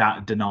no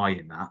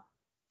denying that.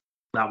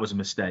 That was a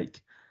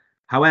mistake.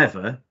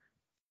 However,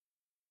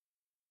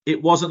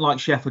 it wasn't like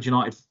Sheffield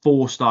United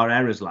 4-star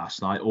errors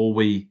last night, or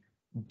we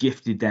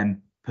gifted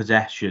them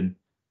possession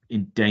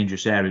in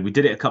dangerous area. We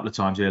did it a couple of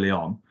times early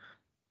on.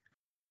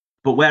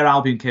 But where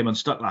Albion came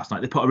unstuck last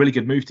night, they put a really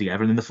good move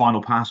together, and then the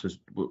final pass was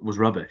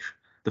rubbish.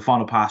 The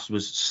final pass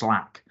was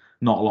slack,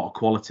 not a lot of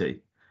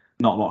quality,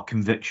 not a lot of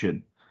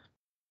conviction.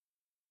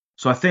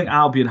 So I think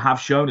Albion have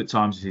shown at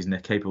times this season they're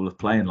capable of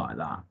playing like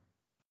that.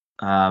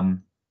 I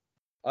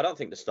don't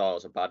think the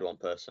style's a bad one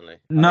personally.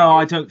 No,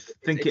 I don't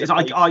think it is.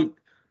 I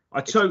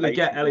It's a totally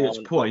get patient Elliot's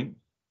one, point,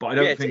 but I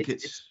don't think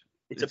it's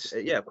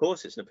yeah, of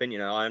course it's an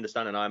opinion, and I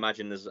understand, and I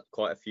imagine there's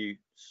quite a few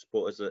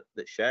supporters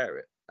that share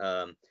it.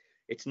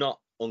 It's not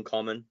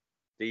uncommon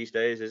these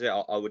days, is it?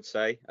 I would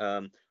say.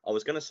 I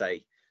was going to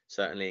say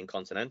certainly in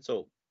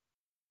continental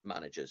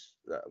managers,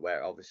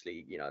 where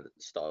obviously the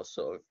style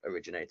sort of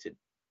originated.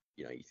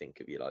 You think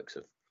of your likes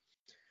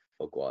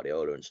of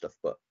Guardiola and stuff,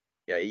 but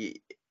yeah,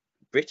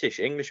 British,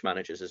 English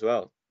managers as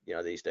well.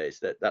 These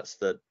days that's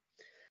the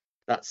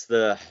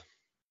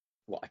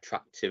what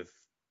attractive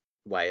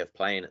way of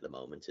playing at the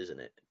moment, isn't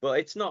it? But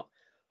it's not.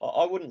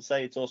 I wouldn't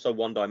say it's also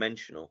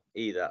one-dimensional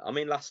either. I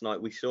mean, last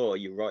night we saw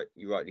you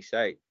rightly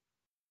say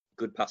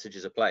good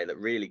passages of play that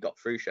really got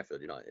through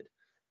Sheffield United,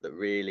 that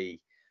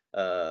really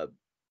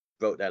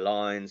broke their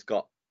lines,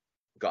 got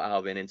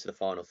Albion into the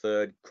final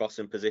third,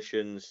 crossing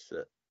positions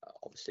that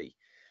obviously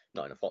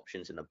not enough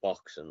options in the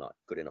box and not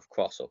good enough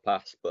cross or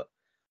pass, but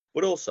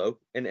also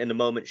in the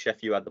moment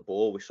Sheffield had the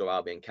ball, we saw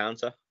Albion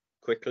counter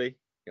quickly,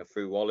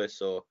 through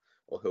Wallace or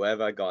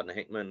whoever,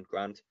 Gardner-Hickman,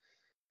 Grant.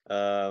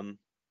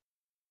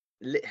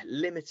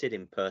 Limited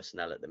in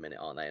personnel at the minute,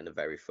 aren't they, in the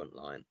very front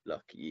line?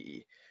 Look,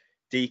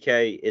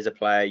 DK is a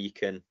player you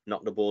can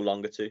knock the ball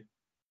longer to,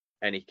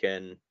 and he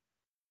can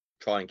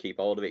try and keep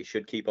hold of it. He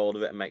should keep hold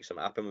of it and make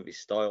something happen with his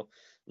style.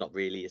 Not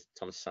really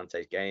Thomas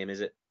Sante's game,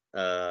 is it?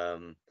 I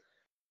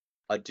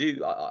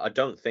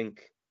don't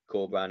think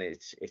Corbrand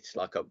it's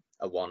like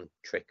a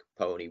one-trick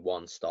pony,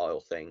 one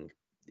style thing.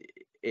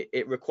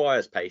 It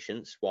requires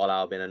patience while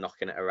Albion are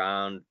knocking it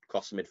around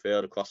across the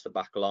midfield, across the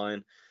back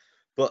line.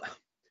 But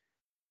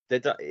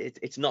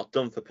it's not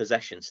done for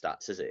possession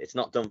stats, is it? It's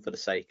not done for the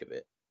sake of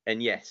it.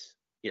 And yes,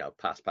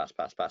 pass,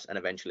 and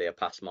eventually a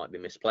pass might be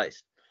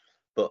misplaced.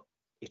 But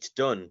it's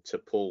done to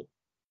pull,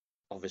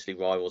 obviously,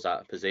 rivals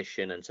out of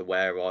position and to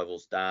wear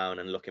rivals down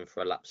and looking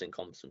for a lapse in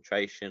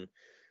concentration,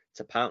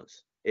 to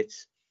pounce.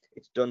 It's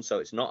done so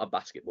it's not a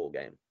basketball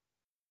game.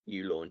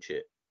 You launch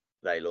it,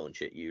 they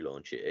launch it, you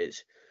launch it.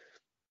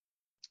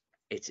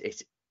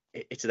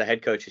 It's the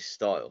head coach's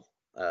style.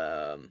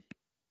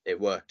 It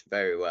worked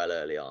very well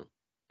early on,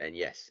 and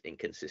yes,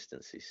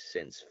 inconsistencies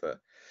since for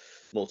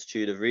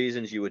multitude of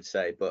reasons, you would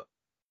say, but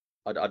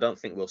I don't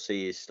think we'll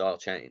see his style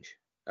change.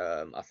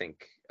 I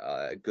think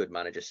a good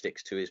manager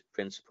sticks to his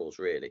principles,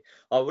 really.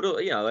 I would,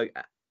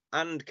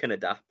 and can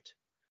adapt,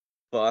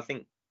 but I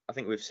think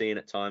we've seen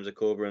at times a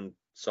Corberán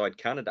side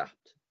can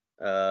adapt.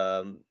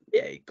 Yeah,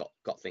 he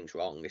got things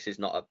wrong. This is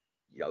not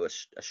a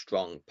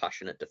strong,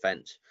 passionate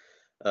defence.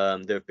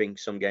 There have been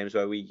some games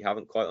where we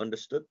haven't quite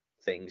understood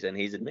things, and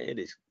he's admitted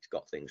he's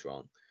got things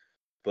wrong.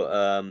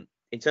 But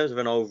in terms of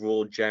an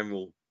overall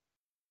general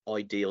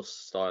ideal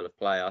style of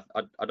play,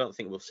 I don't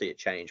think we'll see it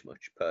change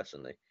much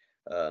personally.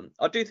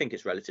 I do think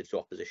it's relative to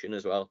opposition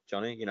as well,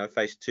 Johnny.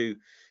 Faced two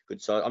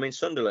good sides. I mean,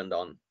 Sunderland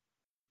on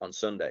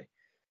Sunday,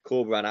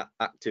 Corberán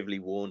actively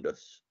warned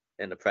us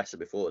in the presser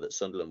before that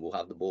Sunderland will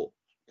have the ball.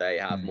 They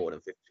have more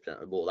than 50% of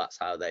the ball. That's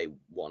how they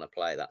want to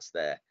play. That's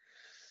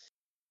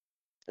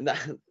and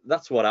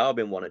that's what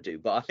Albion want to do.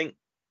 But I think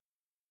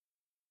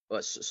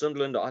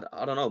Sunderland,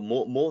 I don't know,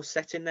 more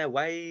set in their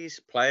ways,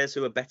 players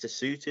who are better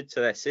suited to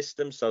their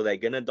system, so they're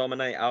going to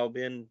dominate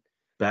Albion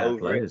Better over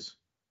players.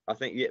 it. I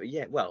think,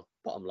 yeah. Well,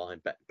 bottom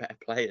line, better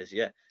players,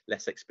 yeah,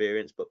 less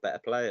experience, but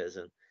better players,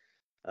 and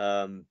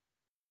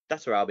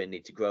that's where Albion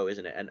need to grow,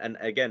 isn't it? And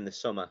again,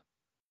 this summer,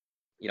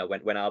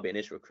 when Albion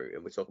is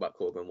recruiting, we talk about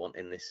Corbyn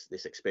wanting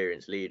this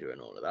experienced leader and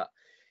all of that.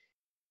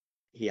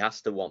 He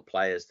has to want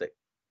players that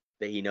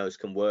he knows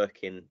can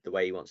work in the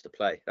way he wants to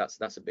play.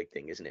 That's a big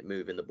thing, isn't it?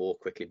 Moving the ball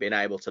quickly, being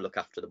able to look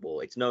after the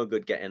ball. It's no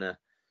good getting a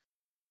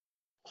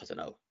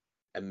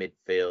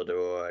midfielder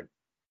or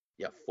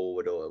a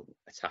forward or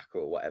attacker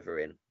or whatever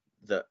in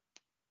that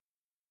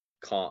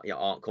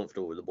aren't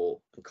comfortable with the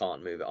ball and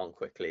can't move it on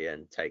quickly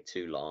and take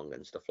too long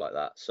and stuff like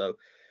that. So,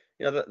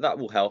 that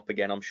will help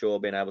again, I'm sure,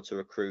 being able to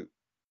recruit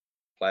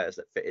players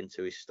that fit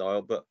into his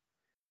style. But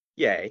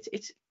yeah,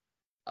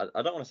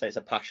 I don't want to say it's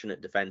a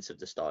passionate defense of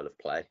the style of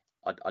play.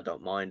 I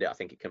don't mind it. I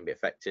think it can be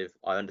effective.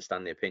 I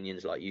understand the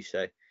opinions, like you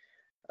say.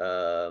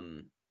 But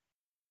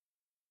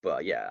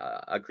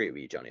yeah, I agree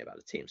with you, Johnny, about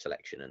the team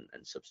selection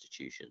and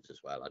substitutions as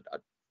well.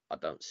 I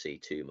don't see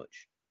too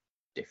much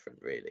different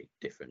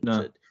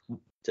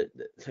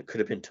that could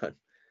have been done.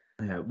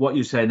 Yeah, what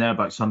you're saying there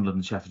about Sunderland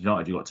and Sheffield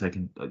United, you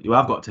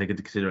have got to take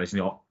into consideration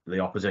the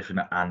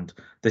opposition, and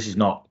this is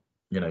not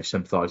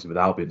sympathising with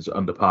Albion's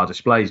under par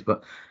displays,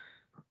 but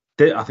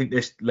I think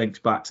this links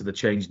back to the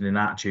changing in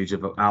attitudes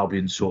of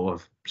Albion's sort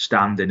of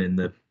standing in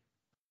the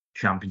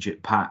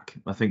Championship pack.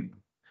 I think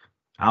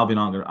Albion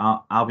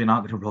aren't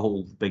going to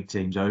roll big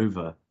teams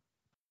over.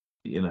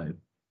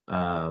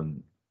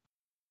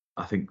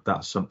 I think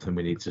that's something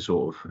we need to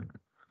sort of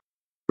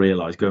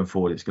realise going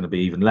forward. It's going to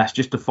be even less.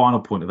 Just a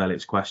final point of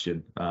Elliot's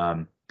question,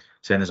 saying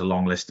there's a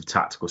long list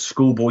of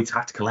schoolboy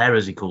tactical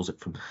errors, he calls it,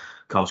 from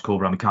Carlos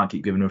Corberán. We can't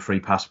keep giving him a free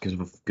pass because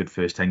of a good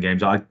first 10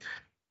 games. I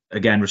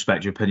again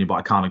respect your opinion, but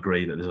I can't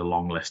agree that there's a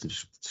long list of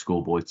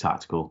schoolboy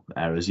tactical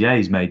errors. Yeah,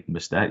 he's made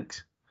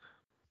mistakes.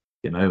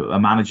 A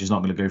manager's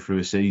not going to go through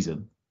a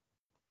season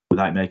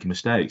without making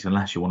mistakes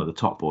unless you're one of the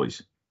top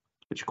boys,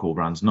 which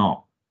Corberán's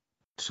not.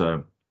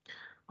 So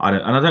I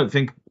don't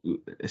think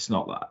it's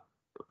not that.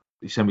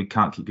 He's saying we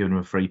can't keep giving him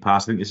a free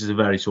pass. I think this is a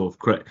very sort of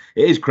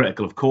it is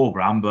critical of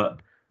Corberán, but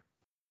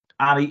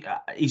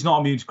he's not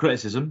immune to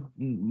criticism.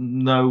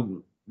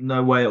 No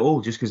way at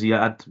all. Just because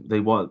what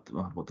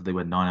did they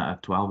win, 9 out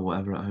of 12 or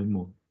whatever at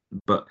home?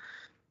 But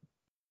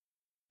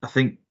I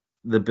think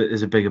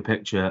there's a bigger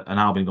picture, and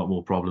Albion got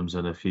more problems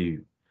than a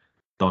few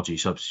dodgy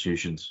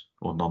substitutions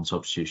or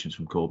non-substitutions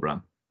from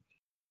Corberán.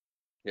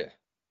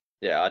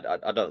 Yeah.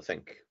 I don't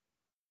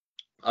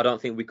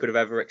think we could have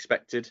ever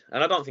expected,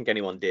 and I don't think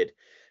anyone did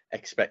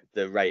expect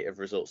the rate of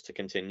results to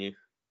continue.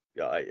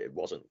 Yeah, it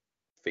wasn't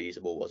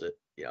feasible, was it?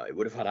 It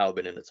would have had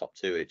Albion in the top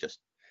 2. It just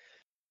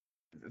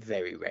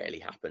very rarely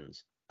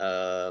happens.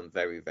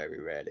 Very, very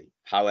rarely.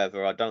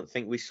 However, I don't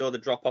think we saw the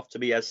drop off to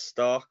be as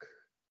stark,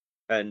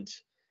 and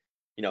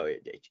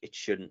it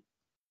shouldn't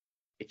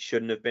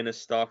have been as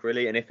stark,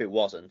 really. And if it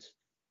wasn't,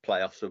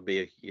 playoffs would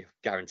be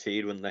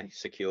guaranteed, wouldn't they?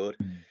 Secured.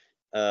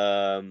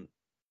 But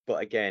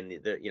again,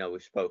 we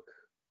spoke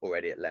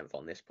already at length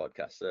on this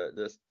podcast.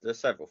 There's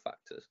several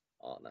factors,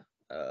 aren't there?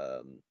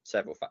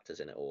 Several factors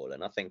in it all,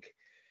 and I think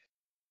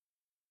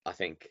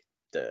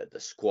the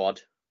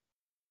squad,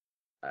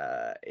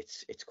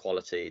 its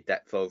quality,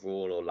 depth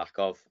overall or lack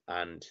of,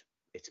 and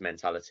its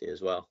mentality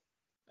as well,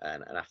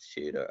 and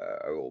attitude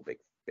are all big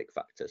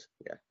factors.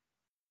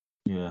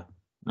 Yeah.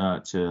 No,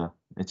 it's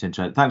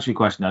interesting. Thanks for your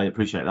question, Elliot.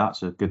 Appreciate that.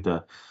 It's a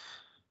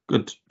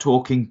good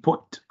talking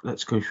point.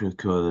 Let's go through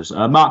the others.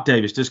 Mark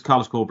Davis, does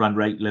Carlos Corberán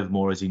rate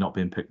Livermore? Is he not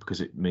being picked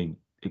because it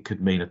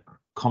could mean a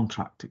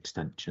contract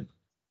extension?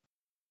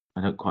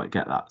 I don't quite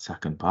get that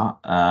second part.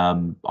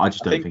 I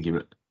just don't think he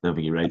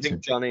rates him.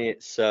 Johnny,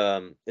 it's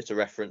a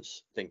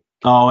reference. I think.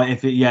 Oh,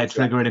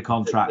 triggering a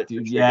contract.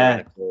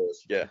 Yeah.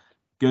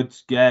 Good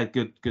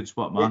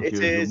spot, man. It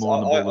is. More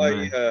on the ball than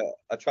me.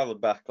 I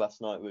travelled back last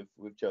night with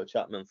Joe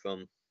Chapman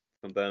from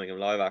Birmingham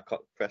Live, our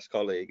press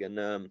colleague,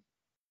 and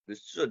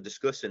was sort of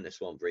discussing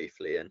this one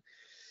briefly. And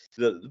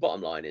the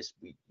bottom line is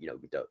we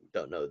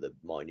don't know the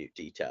minute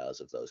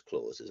details of those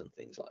clauses and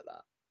things like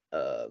that.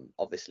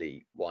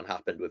 Obviously, one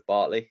happened with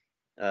Bartley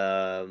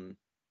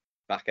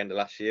back end of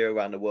last year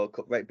around the World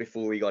Cup, right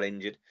before he got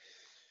injured,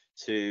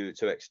 to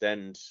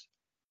extend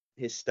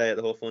his stay at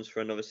the Hawthorns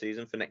for another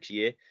season for next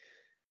year.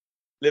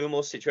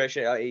 Livermore's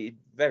situation, he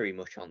very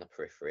much on the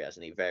periphery,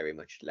 hasn't he? Very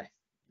much left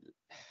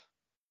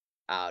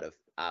out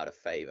of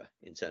favour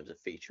in terms of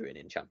featuring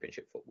in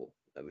Championship football.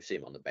 We've seen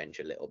him on the bench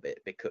a little bit,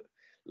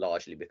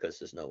 largely because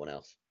there's no one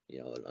else,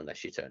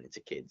 unless you turn into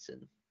kids,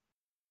 and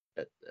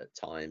at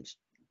times,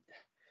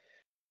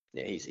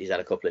 he's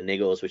had a couple of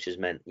niggles, which has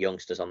meant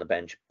youngsters on the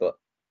bench. But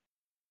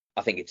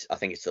I think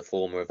it's the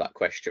former of that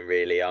question,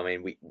 really. I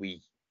mean,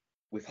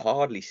 we've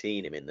hardly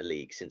seen him in the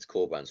league since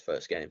Corberán's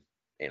first game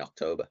in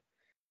October.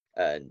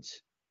 And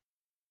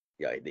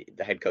yeah,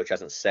 the head coach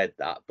hasn't said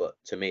that, but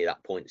to me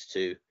that points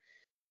to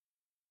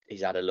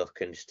he's had a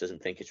look and just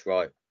doesn't think it's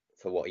right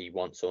for what he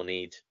wants or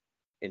needs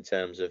in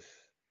terms of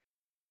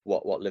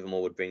what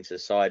Livermore would bring to the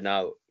side.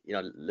 Now,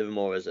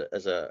 Livermore as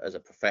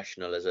a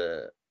professional, as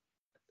a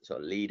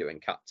sort of leader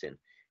and captain,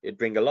 it'd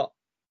bring a lot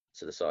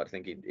to the side. I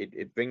think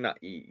it'd bring that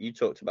you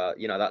talked about,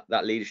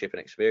 that leadership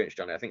and experience,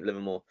 Johnny. I think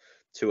Livermore,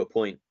 to a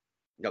point,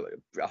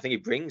 I think he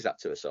brings that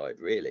to a side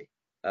really.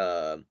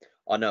 I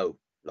know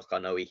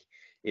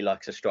he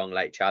likes a strong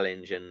late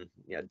challenge and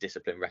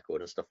discipline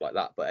record and stuff like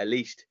that, but at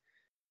least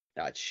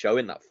it's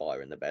showing that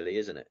fire in the belly,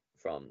 isn't it?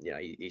 From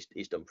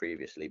he's done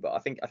previously, but I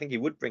think he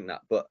would bring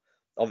that. But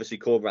obviously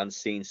Corberan's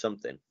seen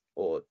something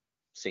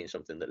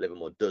that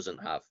Livermore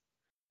doesn't have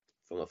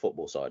from a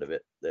football side of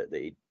it, that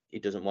he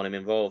doesn't want him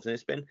involved. And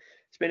it's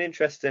been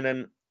interesting,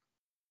 and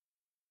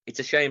it's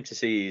a shame to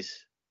see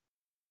his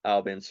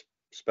Albion's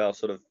spell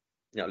sort of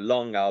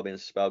long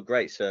Albion's spell,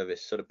 great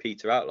service, sort of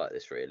peter out like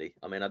this really.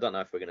 I mean, I don't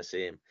know if we're going to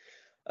see him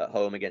at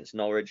home against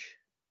Norwich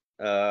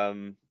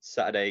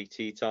Saturday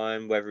tea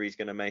time, whether he's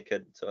going to make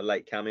a sort of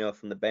late cameo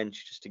from the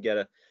bench just to get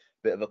a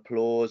bit of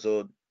applause,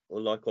 or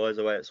likewise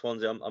away at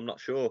Swansea. I'm not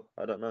sure.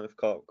 I don't know if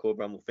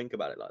Corberan will think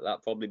about it like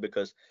that, probably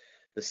because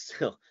there's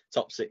still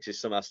top six is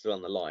somehow still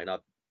on the line.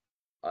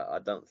 I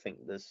don't think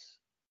there's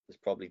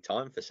probably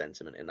time for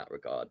sentiment in that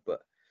regard,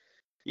 but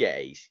yeah,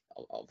 he's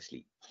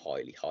obviously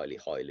highly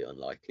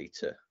unlikely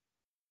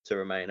to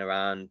remain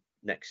around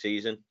next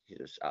season.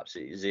 There's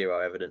absolutely zero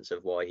evidence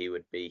of why he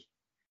would be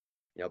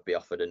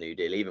offered a new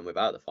deal, even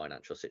without the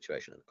financial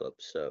situation of the club.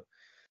 So,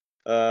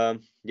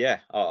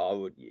 I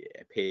would.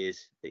 It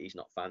appears that he's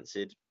not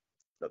fancied.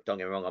 Look, don't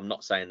get me wrong. I'm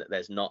not saying that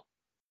there's not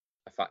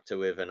a factor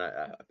with an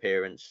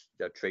appearance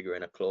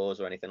triggering a clause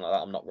or anything like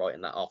that. I'm not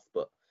writing that off,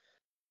 but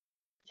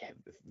yeah,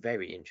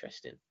 very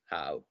interesting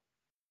how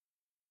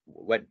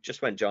when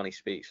Johnny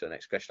speaks for the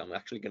next question, I'm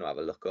actually going to have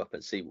a look up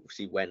and see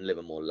when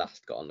Livermore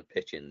last got on the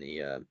pitch in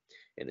the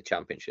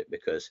Championship,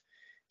 because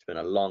it's been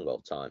a long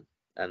old time.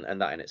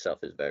 And that in itself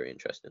is very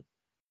interesting.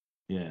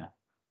 Yeah.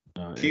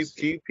 No,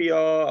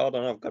 QPR, hold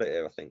on, I've got it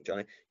here, I think,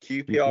 Johnny.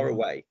 QPR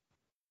away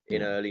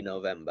in early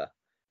November,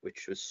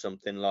 which was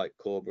something like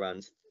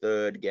Corberan's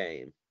third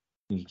game.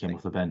 He came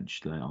off the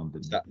bench later on,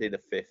 didn't he? Saturday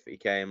the 5th, he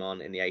came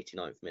on in the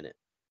 89th minute.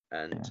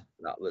 And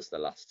that was the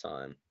last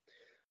time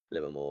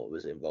Livermore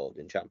was involved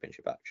in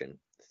Championship action.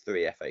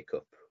 3 FA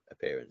Cup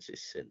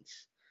appearances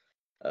since.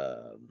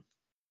 2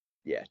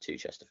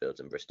 Chesterfields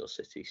and Bristol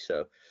City.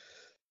 So,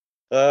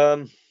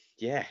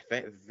 yeah,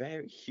 very,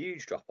 very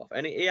huge drop off,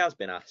 and he has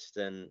been asked,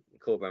 and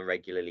Corberan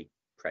regularly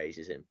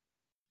praises him.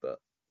 But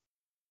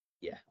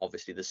yeah,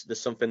 obviously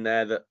there's something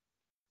there that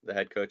the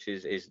head coach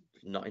is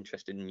not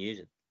interested in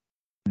using.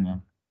 Yeah.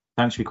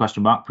 Thanks for your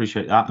question, Mark.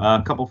 Appreciate that.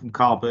 A couple from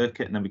Carl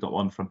Burkett, and then we got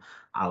one from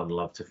Alan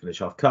Love to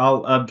finish off.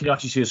 Carl, can you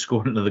actually see us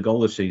scoring another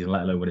goal this season,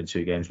 let alone winning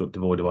 2 games? Look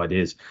devoid of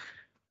ideas.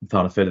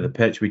 Found a fit of the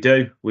pitch. We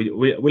do. We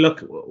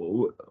look like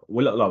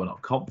we're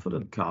not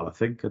confident, Carl. I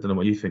think. I don't know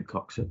what you think,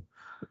 Coxon.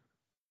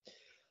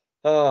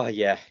 Oh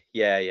yeah.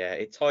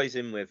 It ties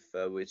in with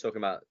we were talking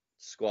about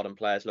squad and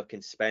players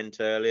looking spent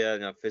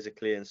earlier,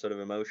 physically and sort of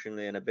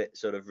emotionally, and a bit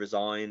sort of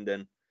resigned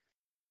and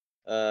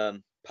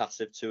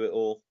passive to it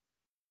all.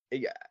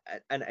 Yeah,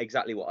 and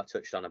exactly what I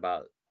touched on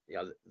about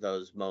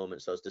those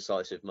moments, those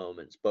decisive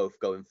moments, both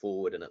going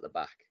forward and at the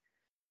back.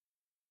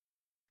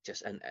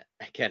 And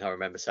again, I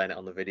remember saying it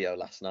on the video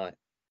last night.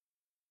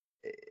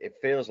 It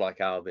feels like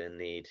Albion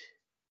need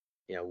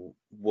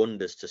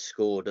wonders to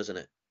score, doesn't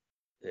it?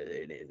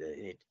 They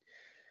need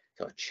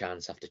sort of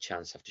chance after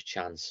chance after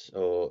chance,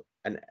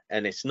 and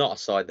it's not a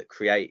side that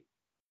create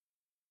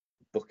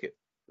bucket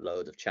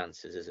load of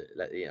chances, is it?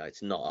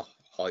 It's not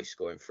a high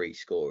scoring, free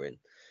scoring,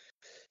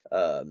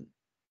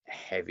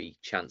 heavy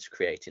chance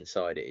creating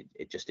side.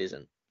 It just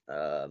isn't.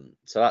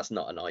 So that's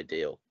not an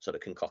ideal sort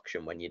of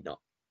concoction when you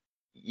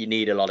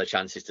need a lot of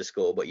chances to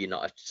score, but you're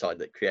not a side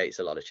that creates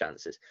a lot of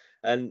chances.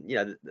 And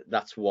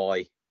that's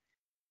why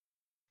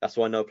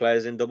no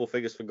players in double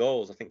figures for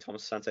goals. I think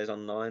Thomas Sante's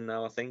on 9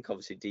 now. I think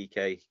obviously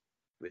DK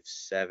with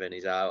 7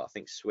 is out. I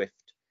think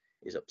Swift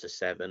is up to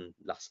 7.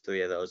 Last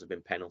 3 of those have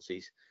been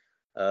penalties.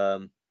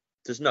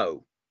 There's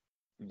no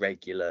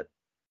regular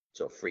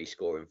sort of free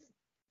scoring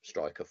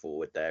striker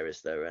forward there,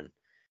 is there? And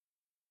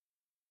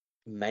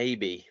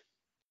maybe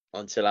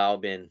until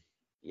Albion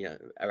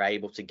are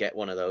able to get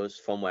one of those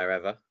from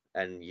wherever,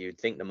 and you'd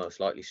think the most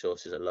likely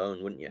source is a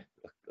loan, wouldn't you?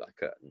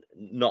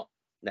 Not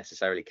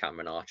necessarily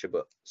Cameron Archer,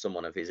 but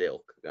someone of his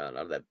ilk.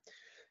 The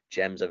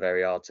gems are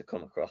very hard to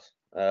come across.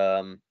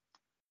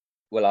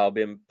 Will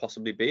Albion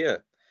possibly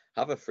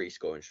have a free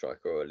scoring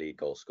striker or a lead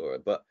goal scorer?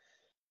 But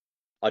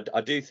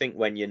I do think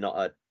when you're not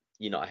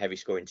a heavy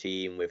scoring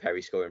team with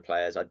heavy scoring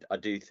players, I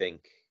do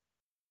think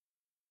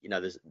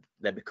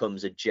there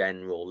becomes a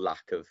general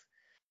lack of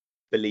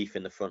belief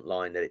in the front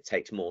line that it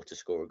takes more to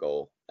score a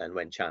goal, and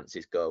when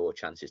chances go or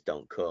chances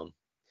don't come,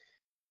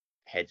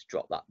 heads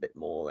drop that bit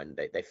more and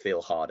they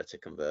feel harder to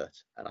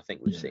convert. And I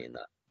think we've seen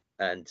that.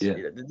 And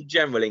the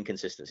general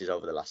inconsistencies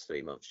over the last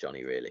 3 months,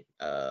 Johnny, really.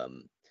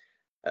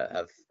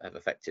 have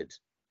affected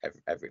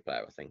every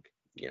player, I think.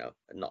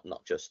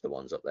 Not just the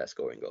ones up there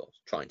scoring goals,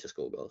 trying to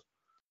score goals.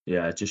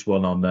 Yeah, just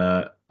one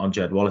on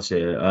Jed Wallace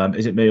here.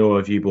 Is it me or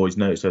have you boys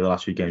noticed over the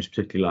last few games,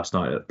 particularly last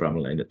night at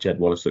Bramall Lane, that Jed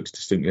Wallace looks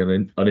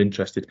distinctly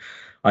uninterested?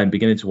 I'm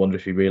beginning to wonder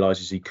if he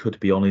realises he could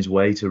be on his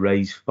way to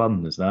raise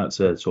funds. That's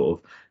a sort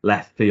of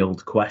left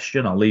field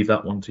question. I'll leave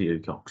that one to you,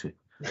 Coxie.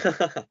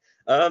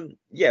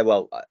 Yeah,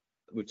 well,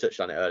 we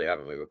touched on it earlier,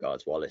 haven't we,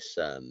 regards Wallace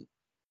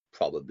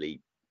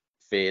probably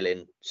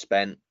feeling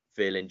spent,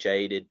 feeling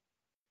jaded,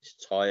 he's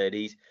tired.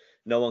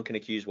 No one can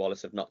accuse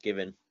Wallace of not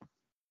giving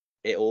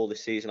it all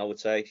this season, I would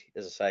say.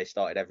 As I say,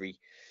 started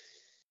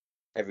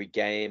every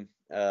game.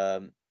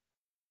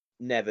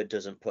 Never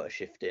doesn't put a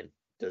shift in,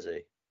 does he?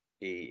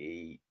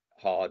 He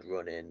hard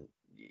running,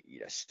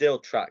 still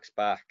tracks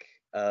back.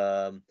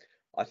 I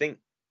think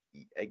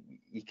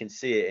you can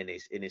see it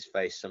in his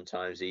face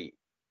sometimes. He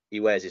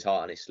wears his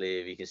heart on his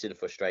sleeve. You can see the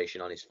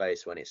frustration on his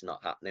face when it's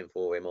not happening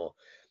for him, or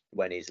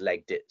when he's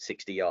legged it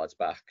 60 yards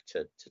back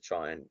to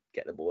try and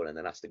get the ball and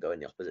then has to go in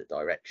the opposite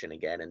direction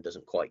again and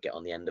doesn't quite get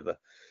on the end of a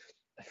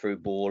through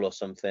ball or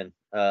something.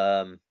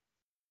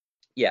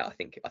 Yeah, I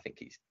think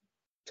he's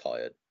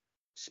tired,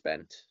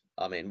 spent.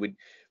 I mean,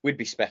 we'd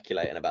be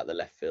speculating about the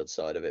left field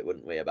side of it,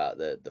 wouldn't we? About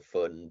the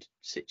fund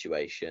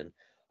situation.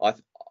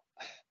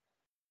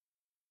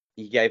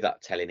 He gave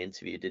that telling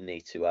interview, didn't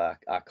he, to our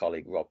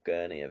colleague Rob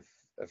Gurney of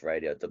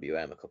Radio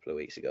WM a couple of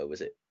weeks ago?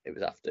 Was it? It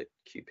was after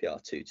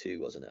QPR 2-2,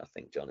 wasn't it? I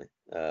think, Johnny.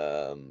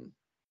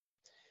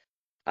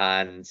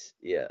 And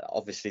yeah,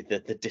 obviously the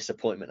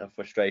disappointment and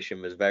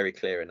frustration was very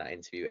clear in that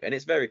interview, and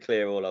it's very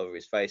clear all over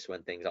his face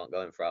when things aren't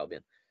going for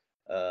Albion.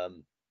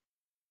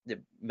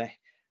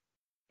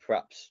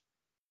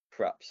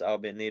 Perhaps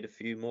Albion need a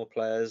few more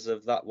players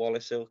of that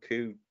Wallace ilk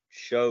who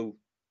show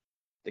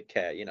the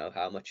care,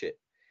 how much it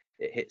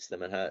hits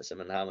them and hurts them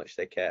and how much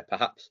they care.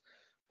 Perhaps,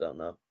 don't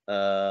know.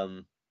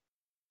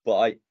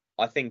 But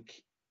I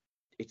think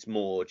it's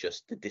more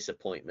just the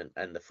disappointment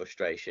and the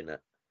frustration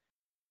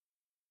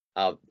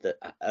of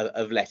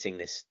letting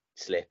this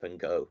slip and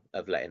go,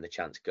 of letting the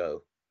chance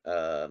go.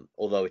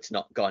 Although it's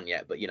not gone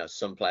yet, but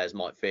some players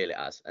might feel it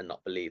as and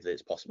not believe that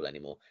it's possible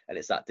anymore. And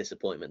it's that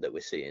disappointment that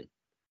we're seeing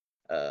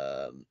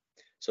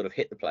sort of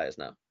hit the players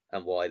now,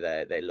 and why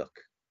they look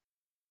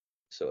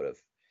sort of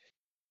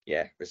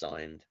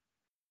resigned.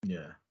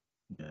 Yeah.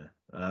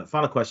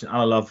 Final question,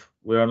 Anna Love.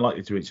 We're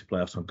unlikely to reach the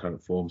playoffs on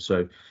current form,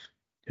 so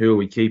who are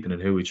we keeping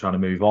and who are we trying to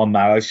move on?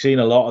 Now, I've seen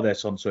a lot of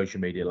this on social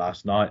media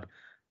last night.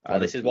 Well,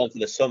 this is one for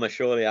the summer,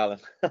 surely, Alan.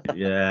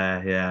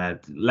 yeah,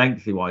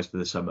 lengthy wise for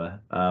the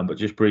summer, but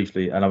just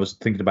briefly, and I was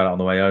thinking about it on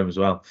the way home as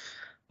well.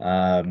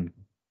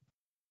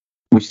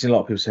 We've seen a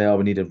lot of people say, "Oh,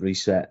 we need a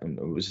reset," and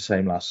it was the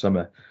same last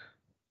summer.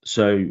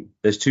 So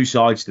there's two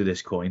sides to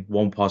this coin,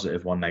 one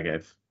positive, one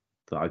negative,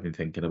 that I've been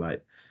thinking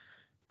about.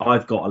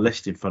 I've got a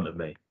list in front of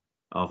me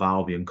of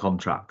Albion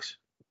contracts.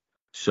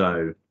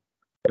 So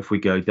if we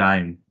go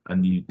down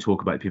and you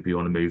talk about people you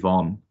want to move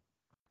on,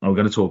 and we're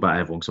going to talk about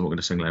everyone because I'm not going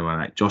to single anyone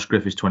out. Josh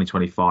Griffiths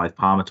 2025,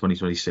 Palmer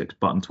 2026,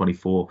 Button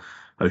 24,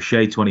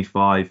 O'Shea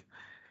 25,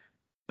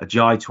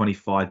 Ajay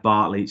 25,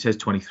 Bartley, it says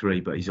 23,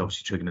 but he's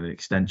obviously triggering an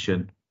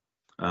extension.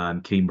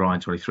 Keane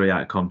Bryan 23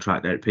 out of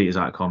contract, Eric Peters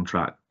out of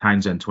contract,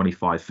 Townsend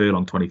 25,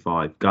 Furlong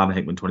 25, Gardner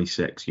Hickman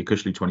 26,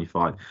 Yakushli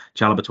 25,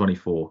 Chalobah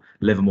 24,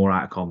 Livermore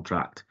out of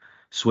contract,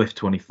 Swift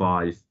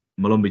 25,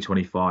 Malumbi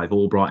 25,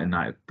 Albrighton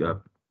out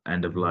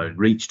end of loan,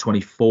 Reach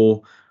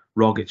 24,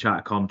 Rogic out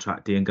of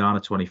contract,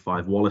 Diangana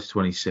 25, Wallace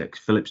 26,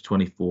 Phillips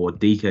 24,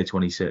 DK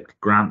 26,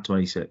 Grant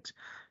 26,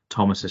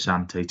 Thomas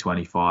Asante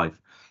 25.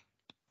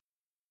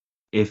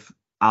 If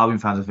Albion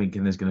fans are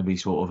thinking there's going to be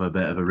sort of a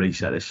bit of a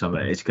reset this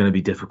summer, it's going to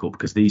be difficult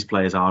because these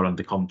players are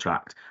under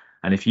contract.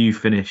 And if you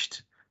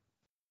finished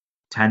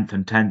 10th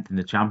and 10th in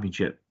the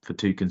Championship for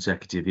 2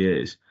 consecutive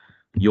years,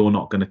 you're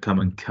not going to come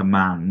and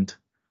command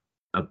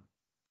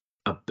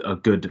a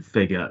good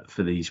figure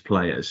for these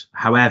players.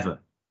 However,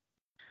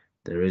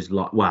 there is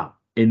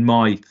in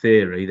my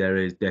theory,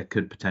 there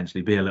could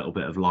potentially be a little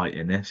bit of light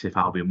in this if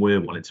Albion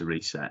were wanting to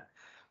reset.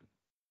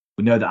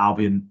 We know that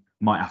Albion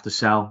might have to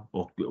sell,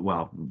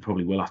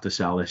 probably will have to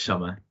sell this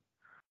summer.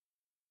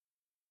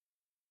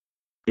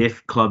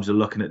 If clubs are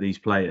looking at these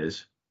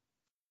players,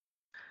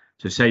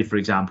 so say for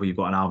example you've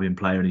got an Albion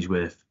player and he's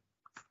worth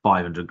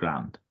 500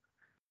 grand.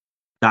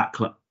 That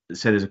club,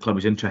 say there's a club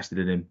who's interested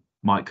in him,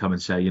 might come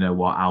and say, you know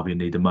what, Albion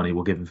need the money,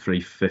 we'll give him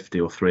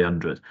 350 or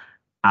 300.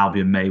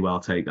 Albion may well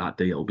take that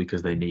deal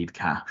because they need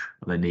cash,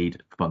 they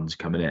need funds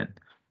coming in.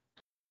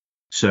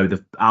 So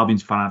the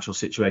Albion's financial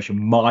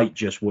situation might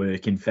just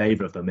work in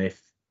favour of them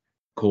if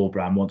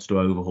Corberan wants to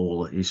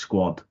overhaul his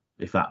squad,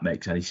 if that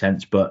makes any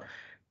sense. But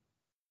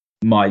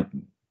my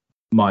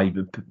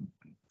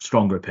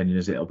stronger opinion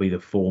is it'll be the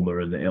former,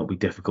 and it'll be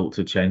difficult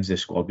to change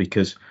this squad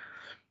because,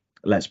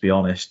 let's be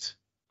honest,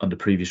 under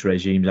previous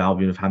regimes,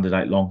 Albion have handed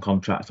out long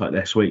contracts like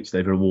their sweets. They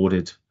haven't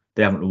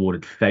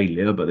rewarded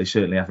failure, but they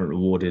certainly haven't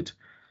rewarded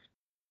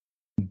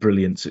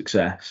brilliant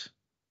success,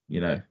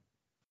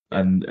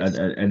 and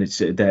it's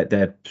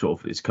they're sort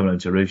of, it's coming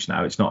into roost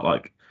now. It's not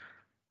like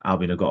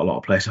Albion have got a lot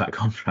of players out of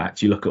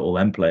contract. You look at all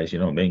them players, you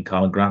know what I mean?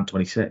 Carlin Grant,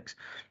 26.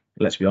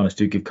 Let's be honest,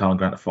 do give Carlin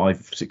Grant a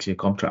 5-6 year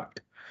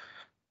contract.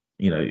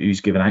 You know,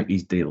 who's giving out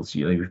these deals?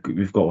 You know,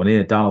 we've got one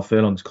here. Darnell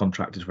Furlong's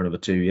contracted for another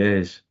 2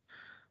 years.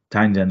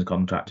 Townsend's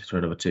contracted for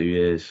another 2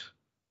 years.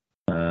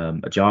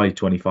 Ajayi,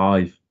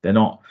 25. They're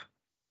not,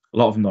 a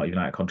lot of them not even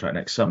out of contract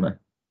next summer.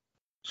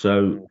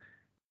 So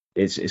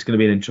it's going to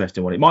be an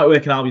interesting one. It might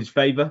work in Albion's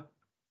favour,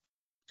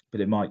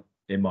 but it might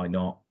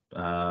not.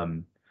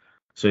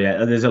 So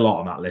yeah, there's a lot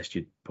on that list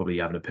you'd probably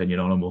have an opinion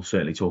on, and we'll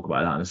certainly talk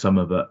about that in the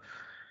summer. But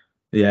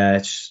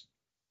yeah,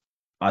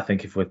 I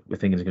think if we're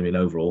thinking it's going to be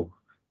an overall,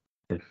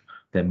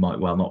 there might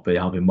well not be.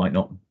 Albion might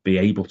not be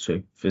able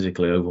to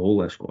physically overhaul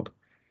their squad.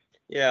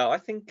 Yeah, I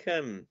think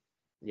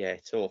yeah,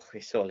 it's all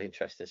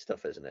interesting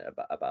stuff, isn't it,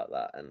 about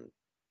that? And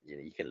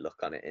you can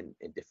look on it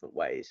in different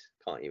ways,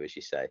 can't you? As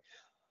you say,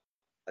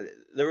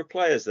 there are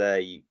players there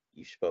you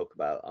spoke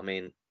about. I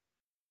mean,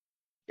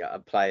 yeah,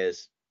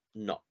 players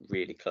not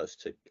really close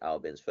to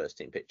Albion's first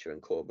team picture and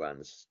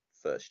Corbrand's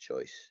first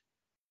choice,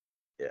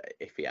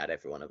 if he had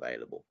everyone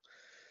available.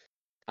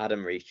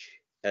 Adam Reach,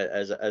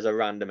 as a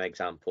random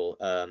example,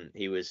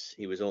 he was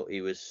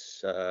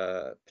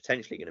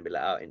potentially going to be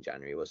let out in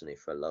January, wasn't he,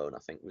 for a loan? I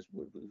think was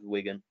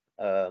Wigan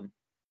on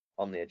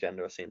the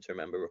agenda. I seem to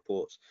remember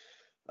reports.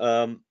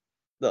 And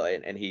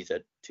he's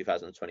a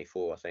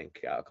 2024, I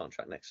think, out of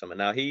contract next summer.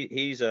 Now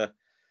he's a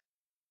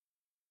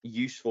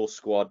useful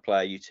squad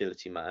player,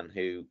 utility man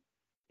who,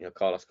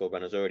 Carlos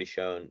Corbrand has already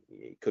shown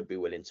he could be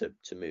willing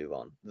to move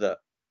on. That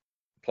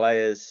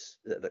players,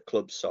 that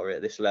clubs,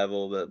 at this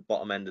level, the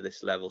bottom end of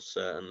this level,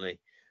 certainly,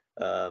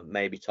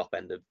 maybe top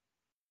end of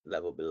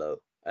level below.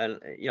 And,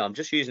 I'm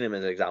just using him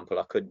as an example.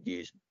 I could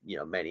use,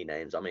 many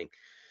names. I mean,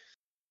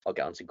 I'll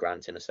get onto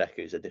Grant in a sec,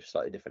 who's a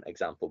slightly different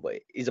example, but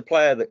he's a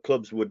player that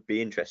clubs would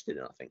be interested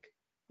in, I think.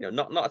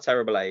 Not a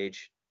terrible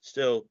age,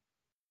 still,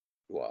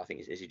 I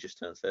think is he just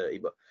turned 30,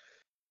 but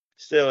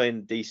still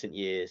in decent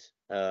years,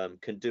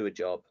 can do a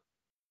job,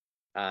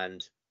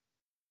 and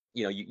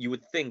you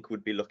would think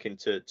would be looking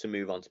to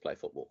move on to play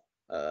football.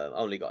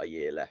 Only got a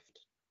year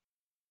left,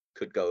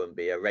 could go and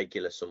be a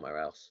regular somewhere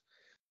else,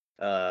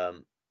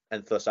 and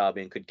thus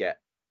Albion could get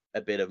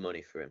a bit of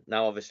money for him.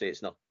 Now, obviously,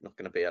 it's not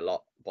going to be a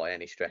lot by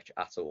any stretch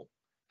at all.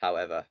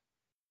 However,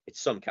 it's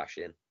some cash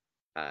in,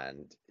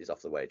 and is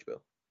off the wage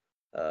bill.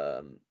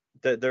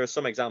 There are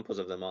some examples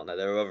of them, aren't there?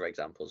 There are other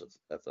examples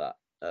of that.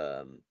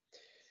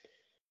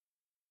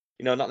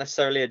 Not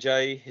necessarily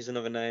Ajayi is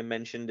another name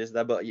mentioned, is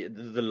there? But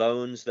the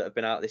loans that have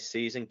been out this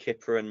season,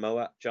 Kipper and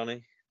Moat,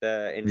 Johnny,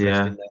 they're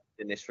interesting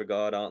in this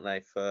regard, aren't they?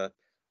 For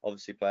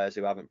obviously players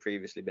who haven't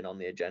previously been on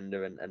the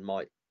agenda and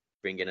might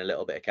bring in a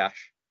little bit of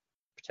cash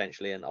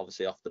potentially, and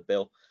obviously off the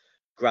bill.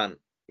 Grant,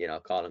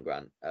 Carlin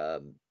Grant,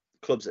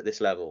 clubs at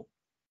this level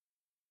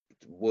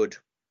would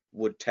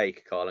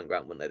take Carlin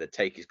Grant, wouldn't they? They'd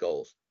take his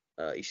goals.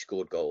 He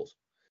scored goals.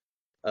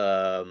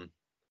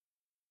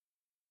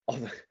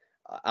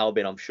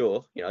 Albion, I'm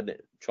sure,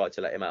 tried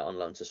to let him out on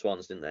loan to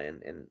Swans, didn't they,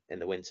 in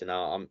the winter?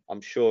 Now, I'm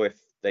sure if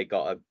they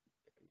got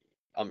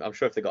an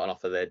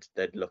offer,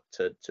 they'd look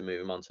to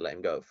move him on, to let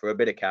him go for a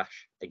bit of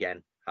cash.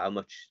 Again, how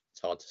much,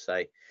 it's hard to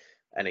say,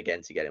 and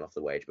again, to get him off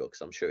the wage bill,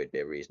 because I'm sure he'd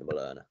be a reasonable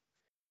earner.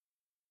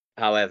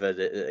 However,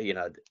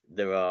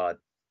 there are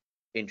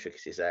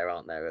intricacies there,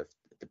 aren't there, of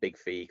the big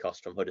fee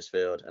cost from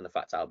Huddersfield and the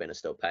fact Albion are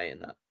still paying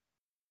that,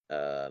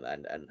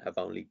 and have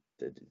only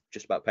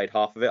just about paid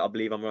half of it, I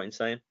believe I'm right in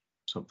saying.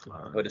 Something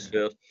like that.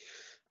 Huddersfield.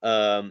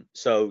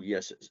 So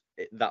yes,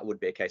 that would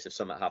be a case of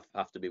some that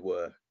have to be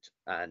worked,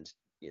 and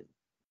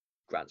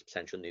Grant's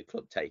potential new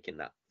club taking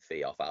that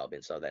fee off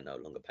Albion, so they're no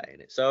longer paying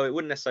it. So it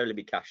wouldn't necessarily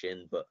be cash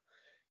in, but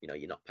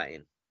you're not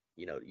paying,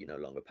 you're no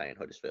longer paying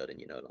Huddersfield, and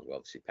you're no longer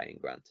obviously paying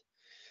Grant.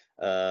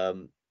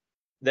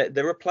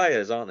 There are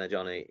players, aren't there,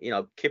 Johnny?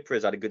 Kipper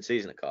has had a good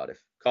season at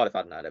Cardiff. Cardiff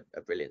hadn't had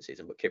a brilliant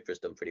season, but Kipper has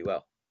done pretty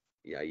well.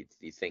 You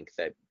think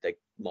they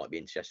might be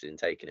interested in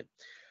taking him.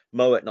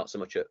 Moet, not so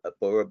much at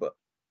Borough, but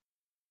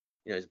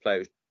he's a player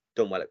who's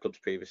done well at clubs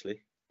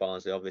previously,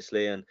 Barnsley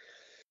obviously, and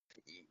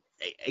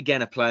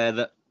again a player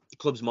that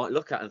clubs might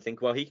look at and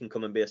think, well, he can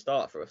come and be a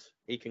starter for us.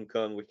 He can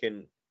come. We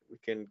can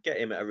get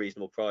him at a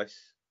reasonable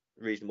price,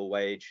 reasonable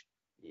wage.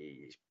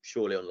 He's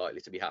surely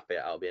unlikely to be happy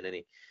at Albion, and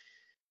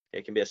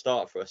he can be a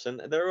starter for us. And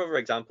there are other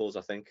examples,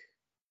 I think,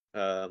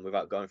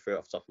 without going through it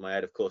off the top of my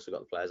head. Of course, we've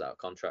got the players out of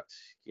contract.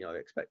 I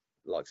expect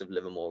the likes of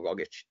Livermore,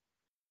 Rogic,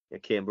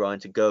 Kean Bryan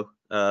to go.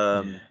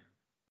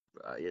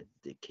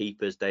 The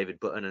keepers, David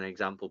Button, an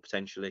example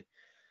potentially.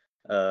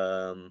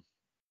 There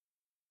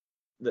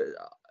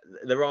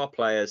are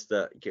players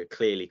that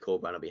clearly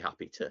Corbrand will be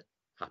happy to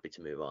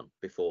move on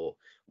before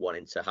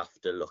wanting to have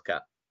to look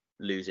at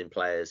losing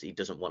players. He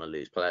doesn't want to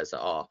lose players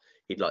that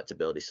he'd like to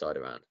build his side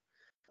around.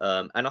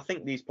 And I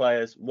think these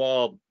players,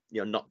 while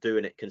not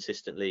doing it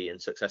consistently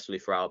and successfully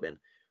for Albion,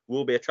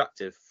 will be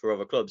attractive for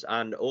other clubs,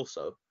 and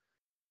also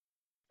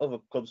other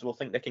clubs will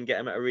think they can get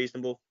him at a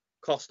reasonable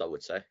cost, I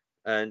would say.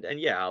 And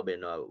yeah,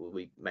 Albion will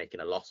be making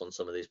a loss on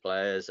some of these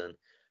players,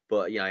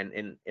 but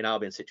in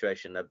Albion's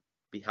situation, they'd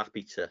be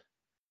happy to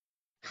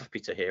happy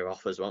to hear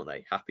offers, won't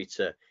they? Happy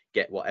to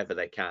get whatever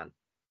they can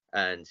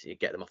and you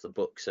get them off the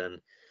books. And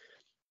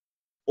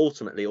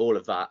ultimately, all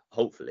of that,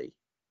 hopefully,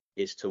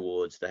 is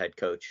towards the head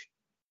coach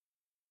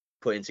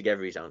putting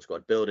together his own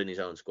squad, building his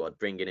own squad,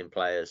 bringing in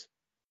players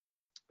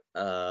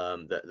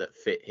that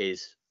fit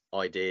his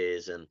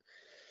ideas and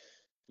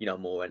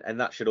more, and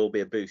that should all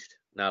be a boost.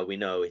 Now we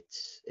know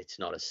it's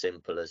not as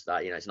simple as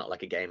that. It's not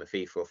like a game of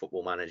FIFA or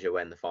Football Manager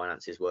when the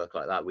finances work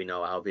like that. We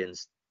know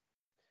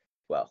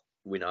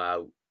we know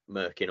how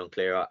murky and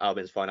unclear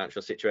Albion's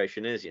financial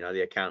situation is.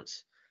 The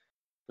accounts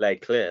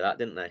laid clear that,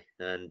 didn't they?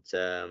 And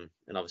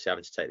obviously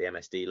having to take the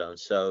MSD loan.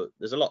 So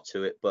there's a lot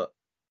to it, but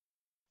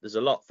there's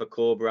a lot for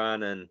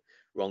Corberan and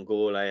Ron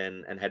Gourlay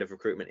and head of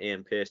recruitment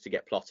Ian Pearce to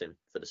get plotting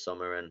for the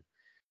summer. And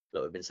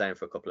look, we've been saying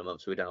for a couple of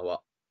months we don't know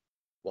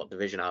what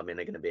division Albion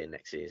are going to be in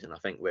next season. I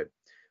think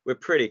we're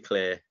pretty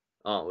clear,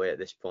 aren't we, at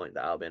this point,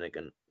 that Albion are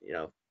going,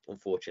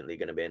 unfortunately,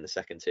 going to be in the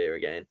second tier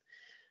again,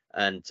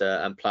 and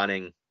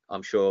planning,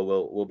 I'm sure,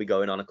 will be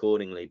going on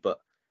accordingly. But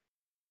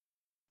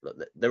look,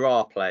 there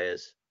are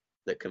players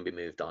that can be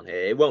moved on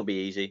here. It won't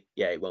be easy.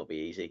 Yeah, it won't be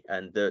easy,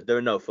 and there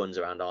are no funds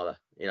around either.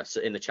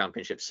 In the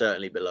Championship,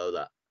 certainly below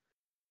that.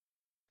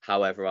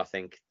 However, I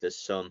think there's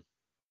some,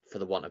 for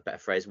the want of a better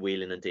phrase,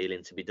 wheeling and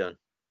dealing to be done,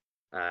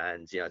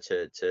 and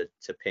to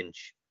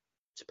pinch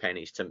to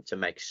pennies to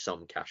make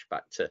some cash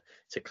back, to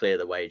clear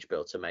the wage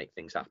bill, to make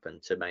things happen,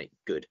 to make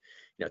good,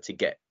 to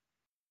get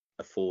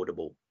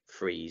affordable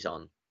frees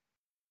on,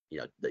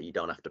 that you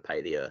don't have to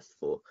pay the earth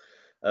for.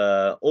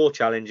 All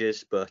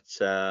challenges, but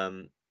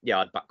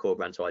I'd back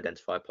Corberan to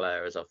identify a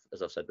player, as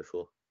I've said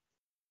before.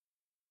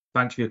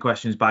 Thanks for your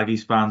questions,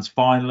 Baggies fans.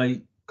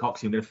 Finally,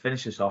 Coxie, I'm going to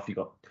finish this off. You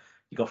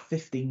got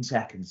 15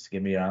 seconds to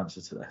give me your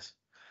answer to this.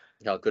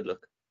 Oh, good luck.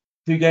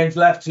 2 games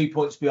left, 2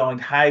 points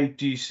behind. How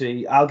do you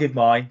see? I'll give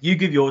mine. You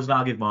give yours, and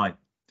I'll give mine.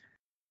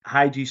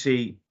 How do you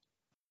see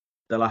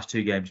the last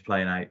 2 games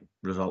playing out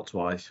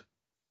results-wise?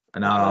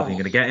 And are Albion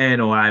going to get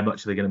in, or how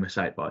much are they going to miss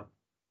out by?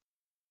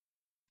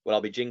 Well,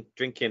 I'll be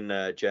drinking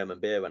German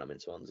beer when I'm in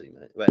Swansea,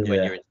 mate. When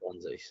you're in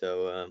Swansea.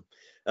 So,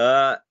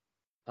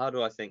 how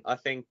do I think? I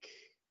think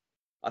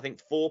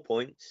 4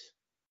 points,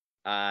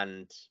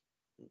 and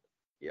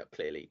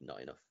clearly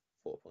not enough.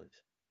 4 points.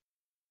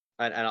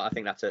 And I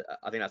think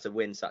that's a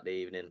win Saturday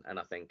evening, and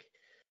I think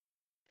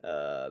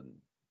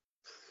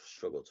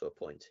struggle to a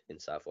point in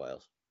South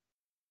Wales.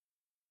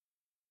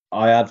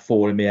 I had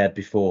 4 in my head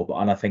before,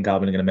 and I think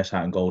Albion are going to miss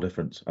out on goal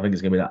difference. I think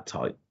it's going to be that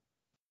tight.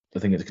 I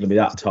think it's going to be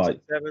that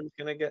tight. 7's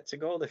going to get to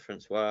goal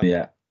difference. Wow.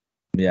 Yeah.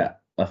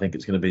 I think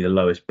it's going to be the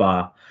lowest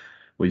bar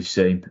we've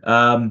seen.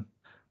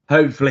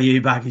 Hopefully,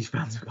 you Baggies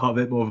fans have got a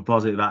bit more of a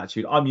positive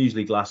attitude. I'm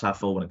usually glass half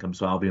full when it comes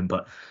to Albion,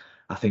 but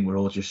I think we're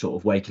all just sort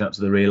of waking up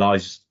to the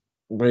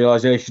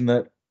realization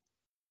that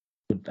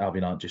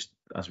Albion aren't just,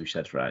 as we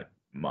said throughout,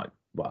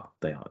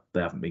 they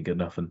haven't been good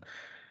enough, and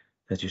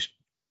they're just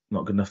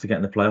not good enough to get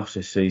in the playoffs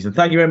this season.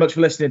 Thank you very much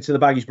for listening to the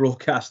Baggies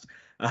broadcast.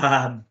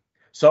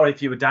 Sorry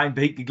if you were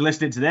downbeat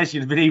listening to this,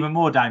 you'd have been even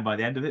more down by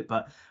the end of it,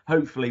 but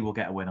hopefully we'll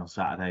get a win on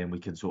Saturday and we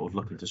can sort of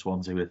look into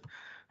Swansea with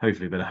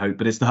hopefully a bit of hope.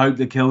 But it's the hope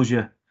that kills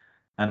you,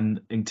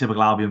 and in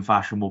typical Albion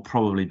fashion, we'll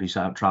probably be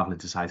travelling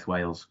to South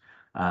Wales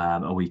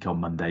a week on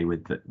Monday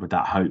with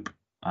that hope.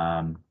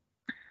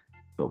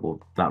 But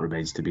that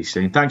remains to be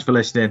seen. Thanks for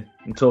listening.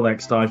 Until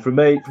next time, from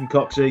me, from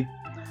Coxie,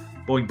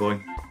 boing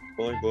boing.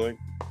 Boing boing.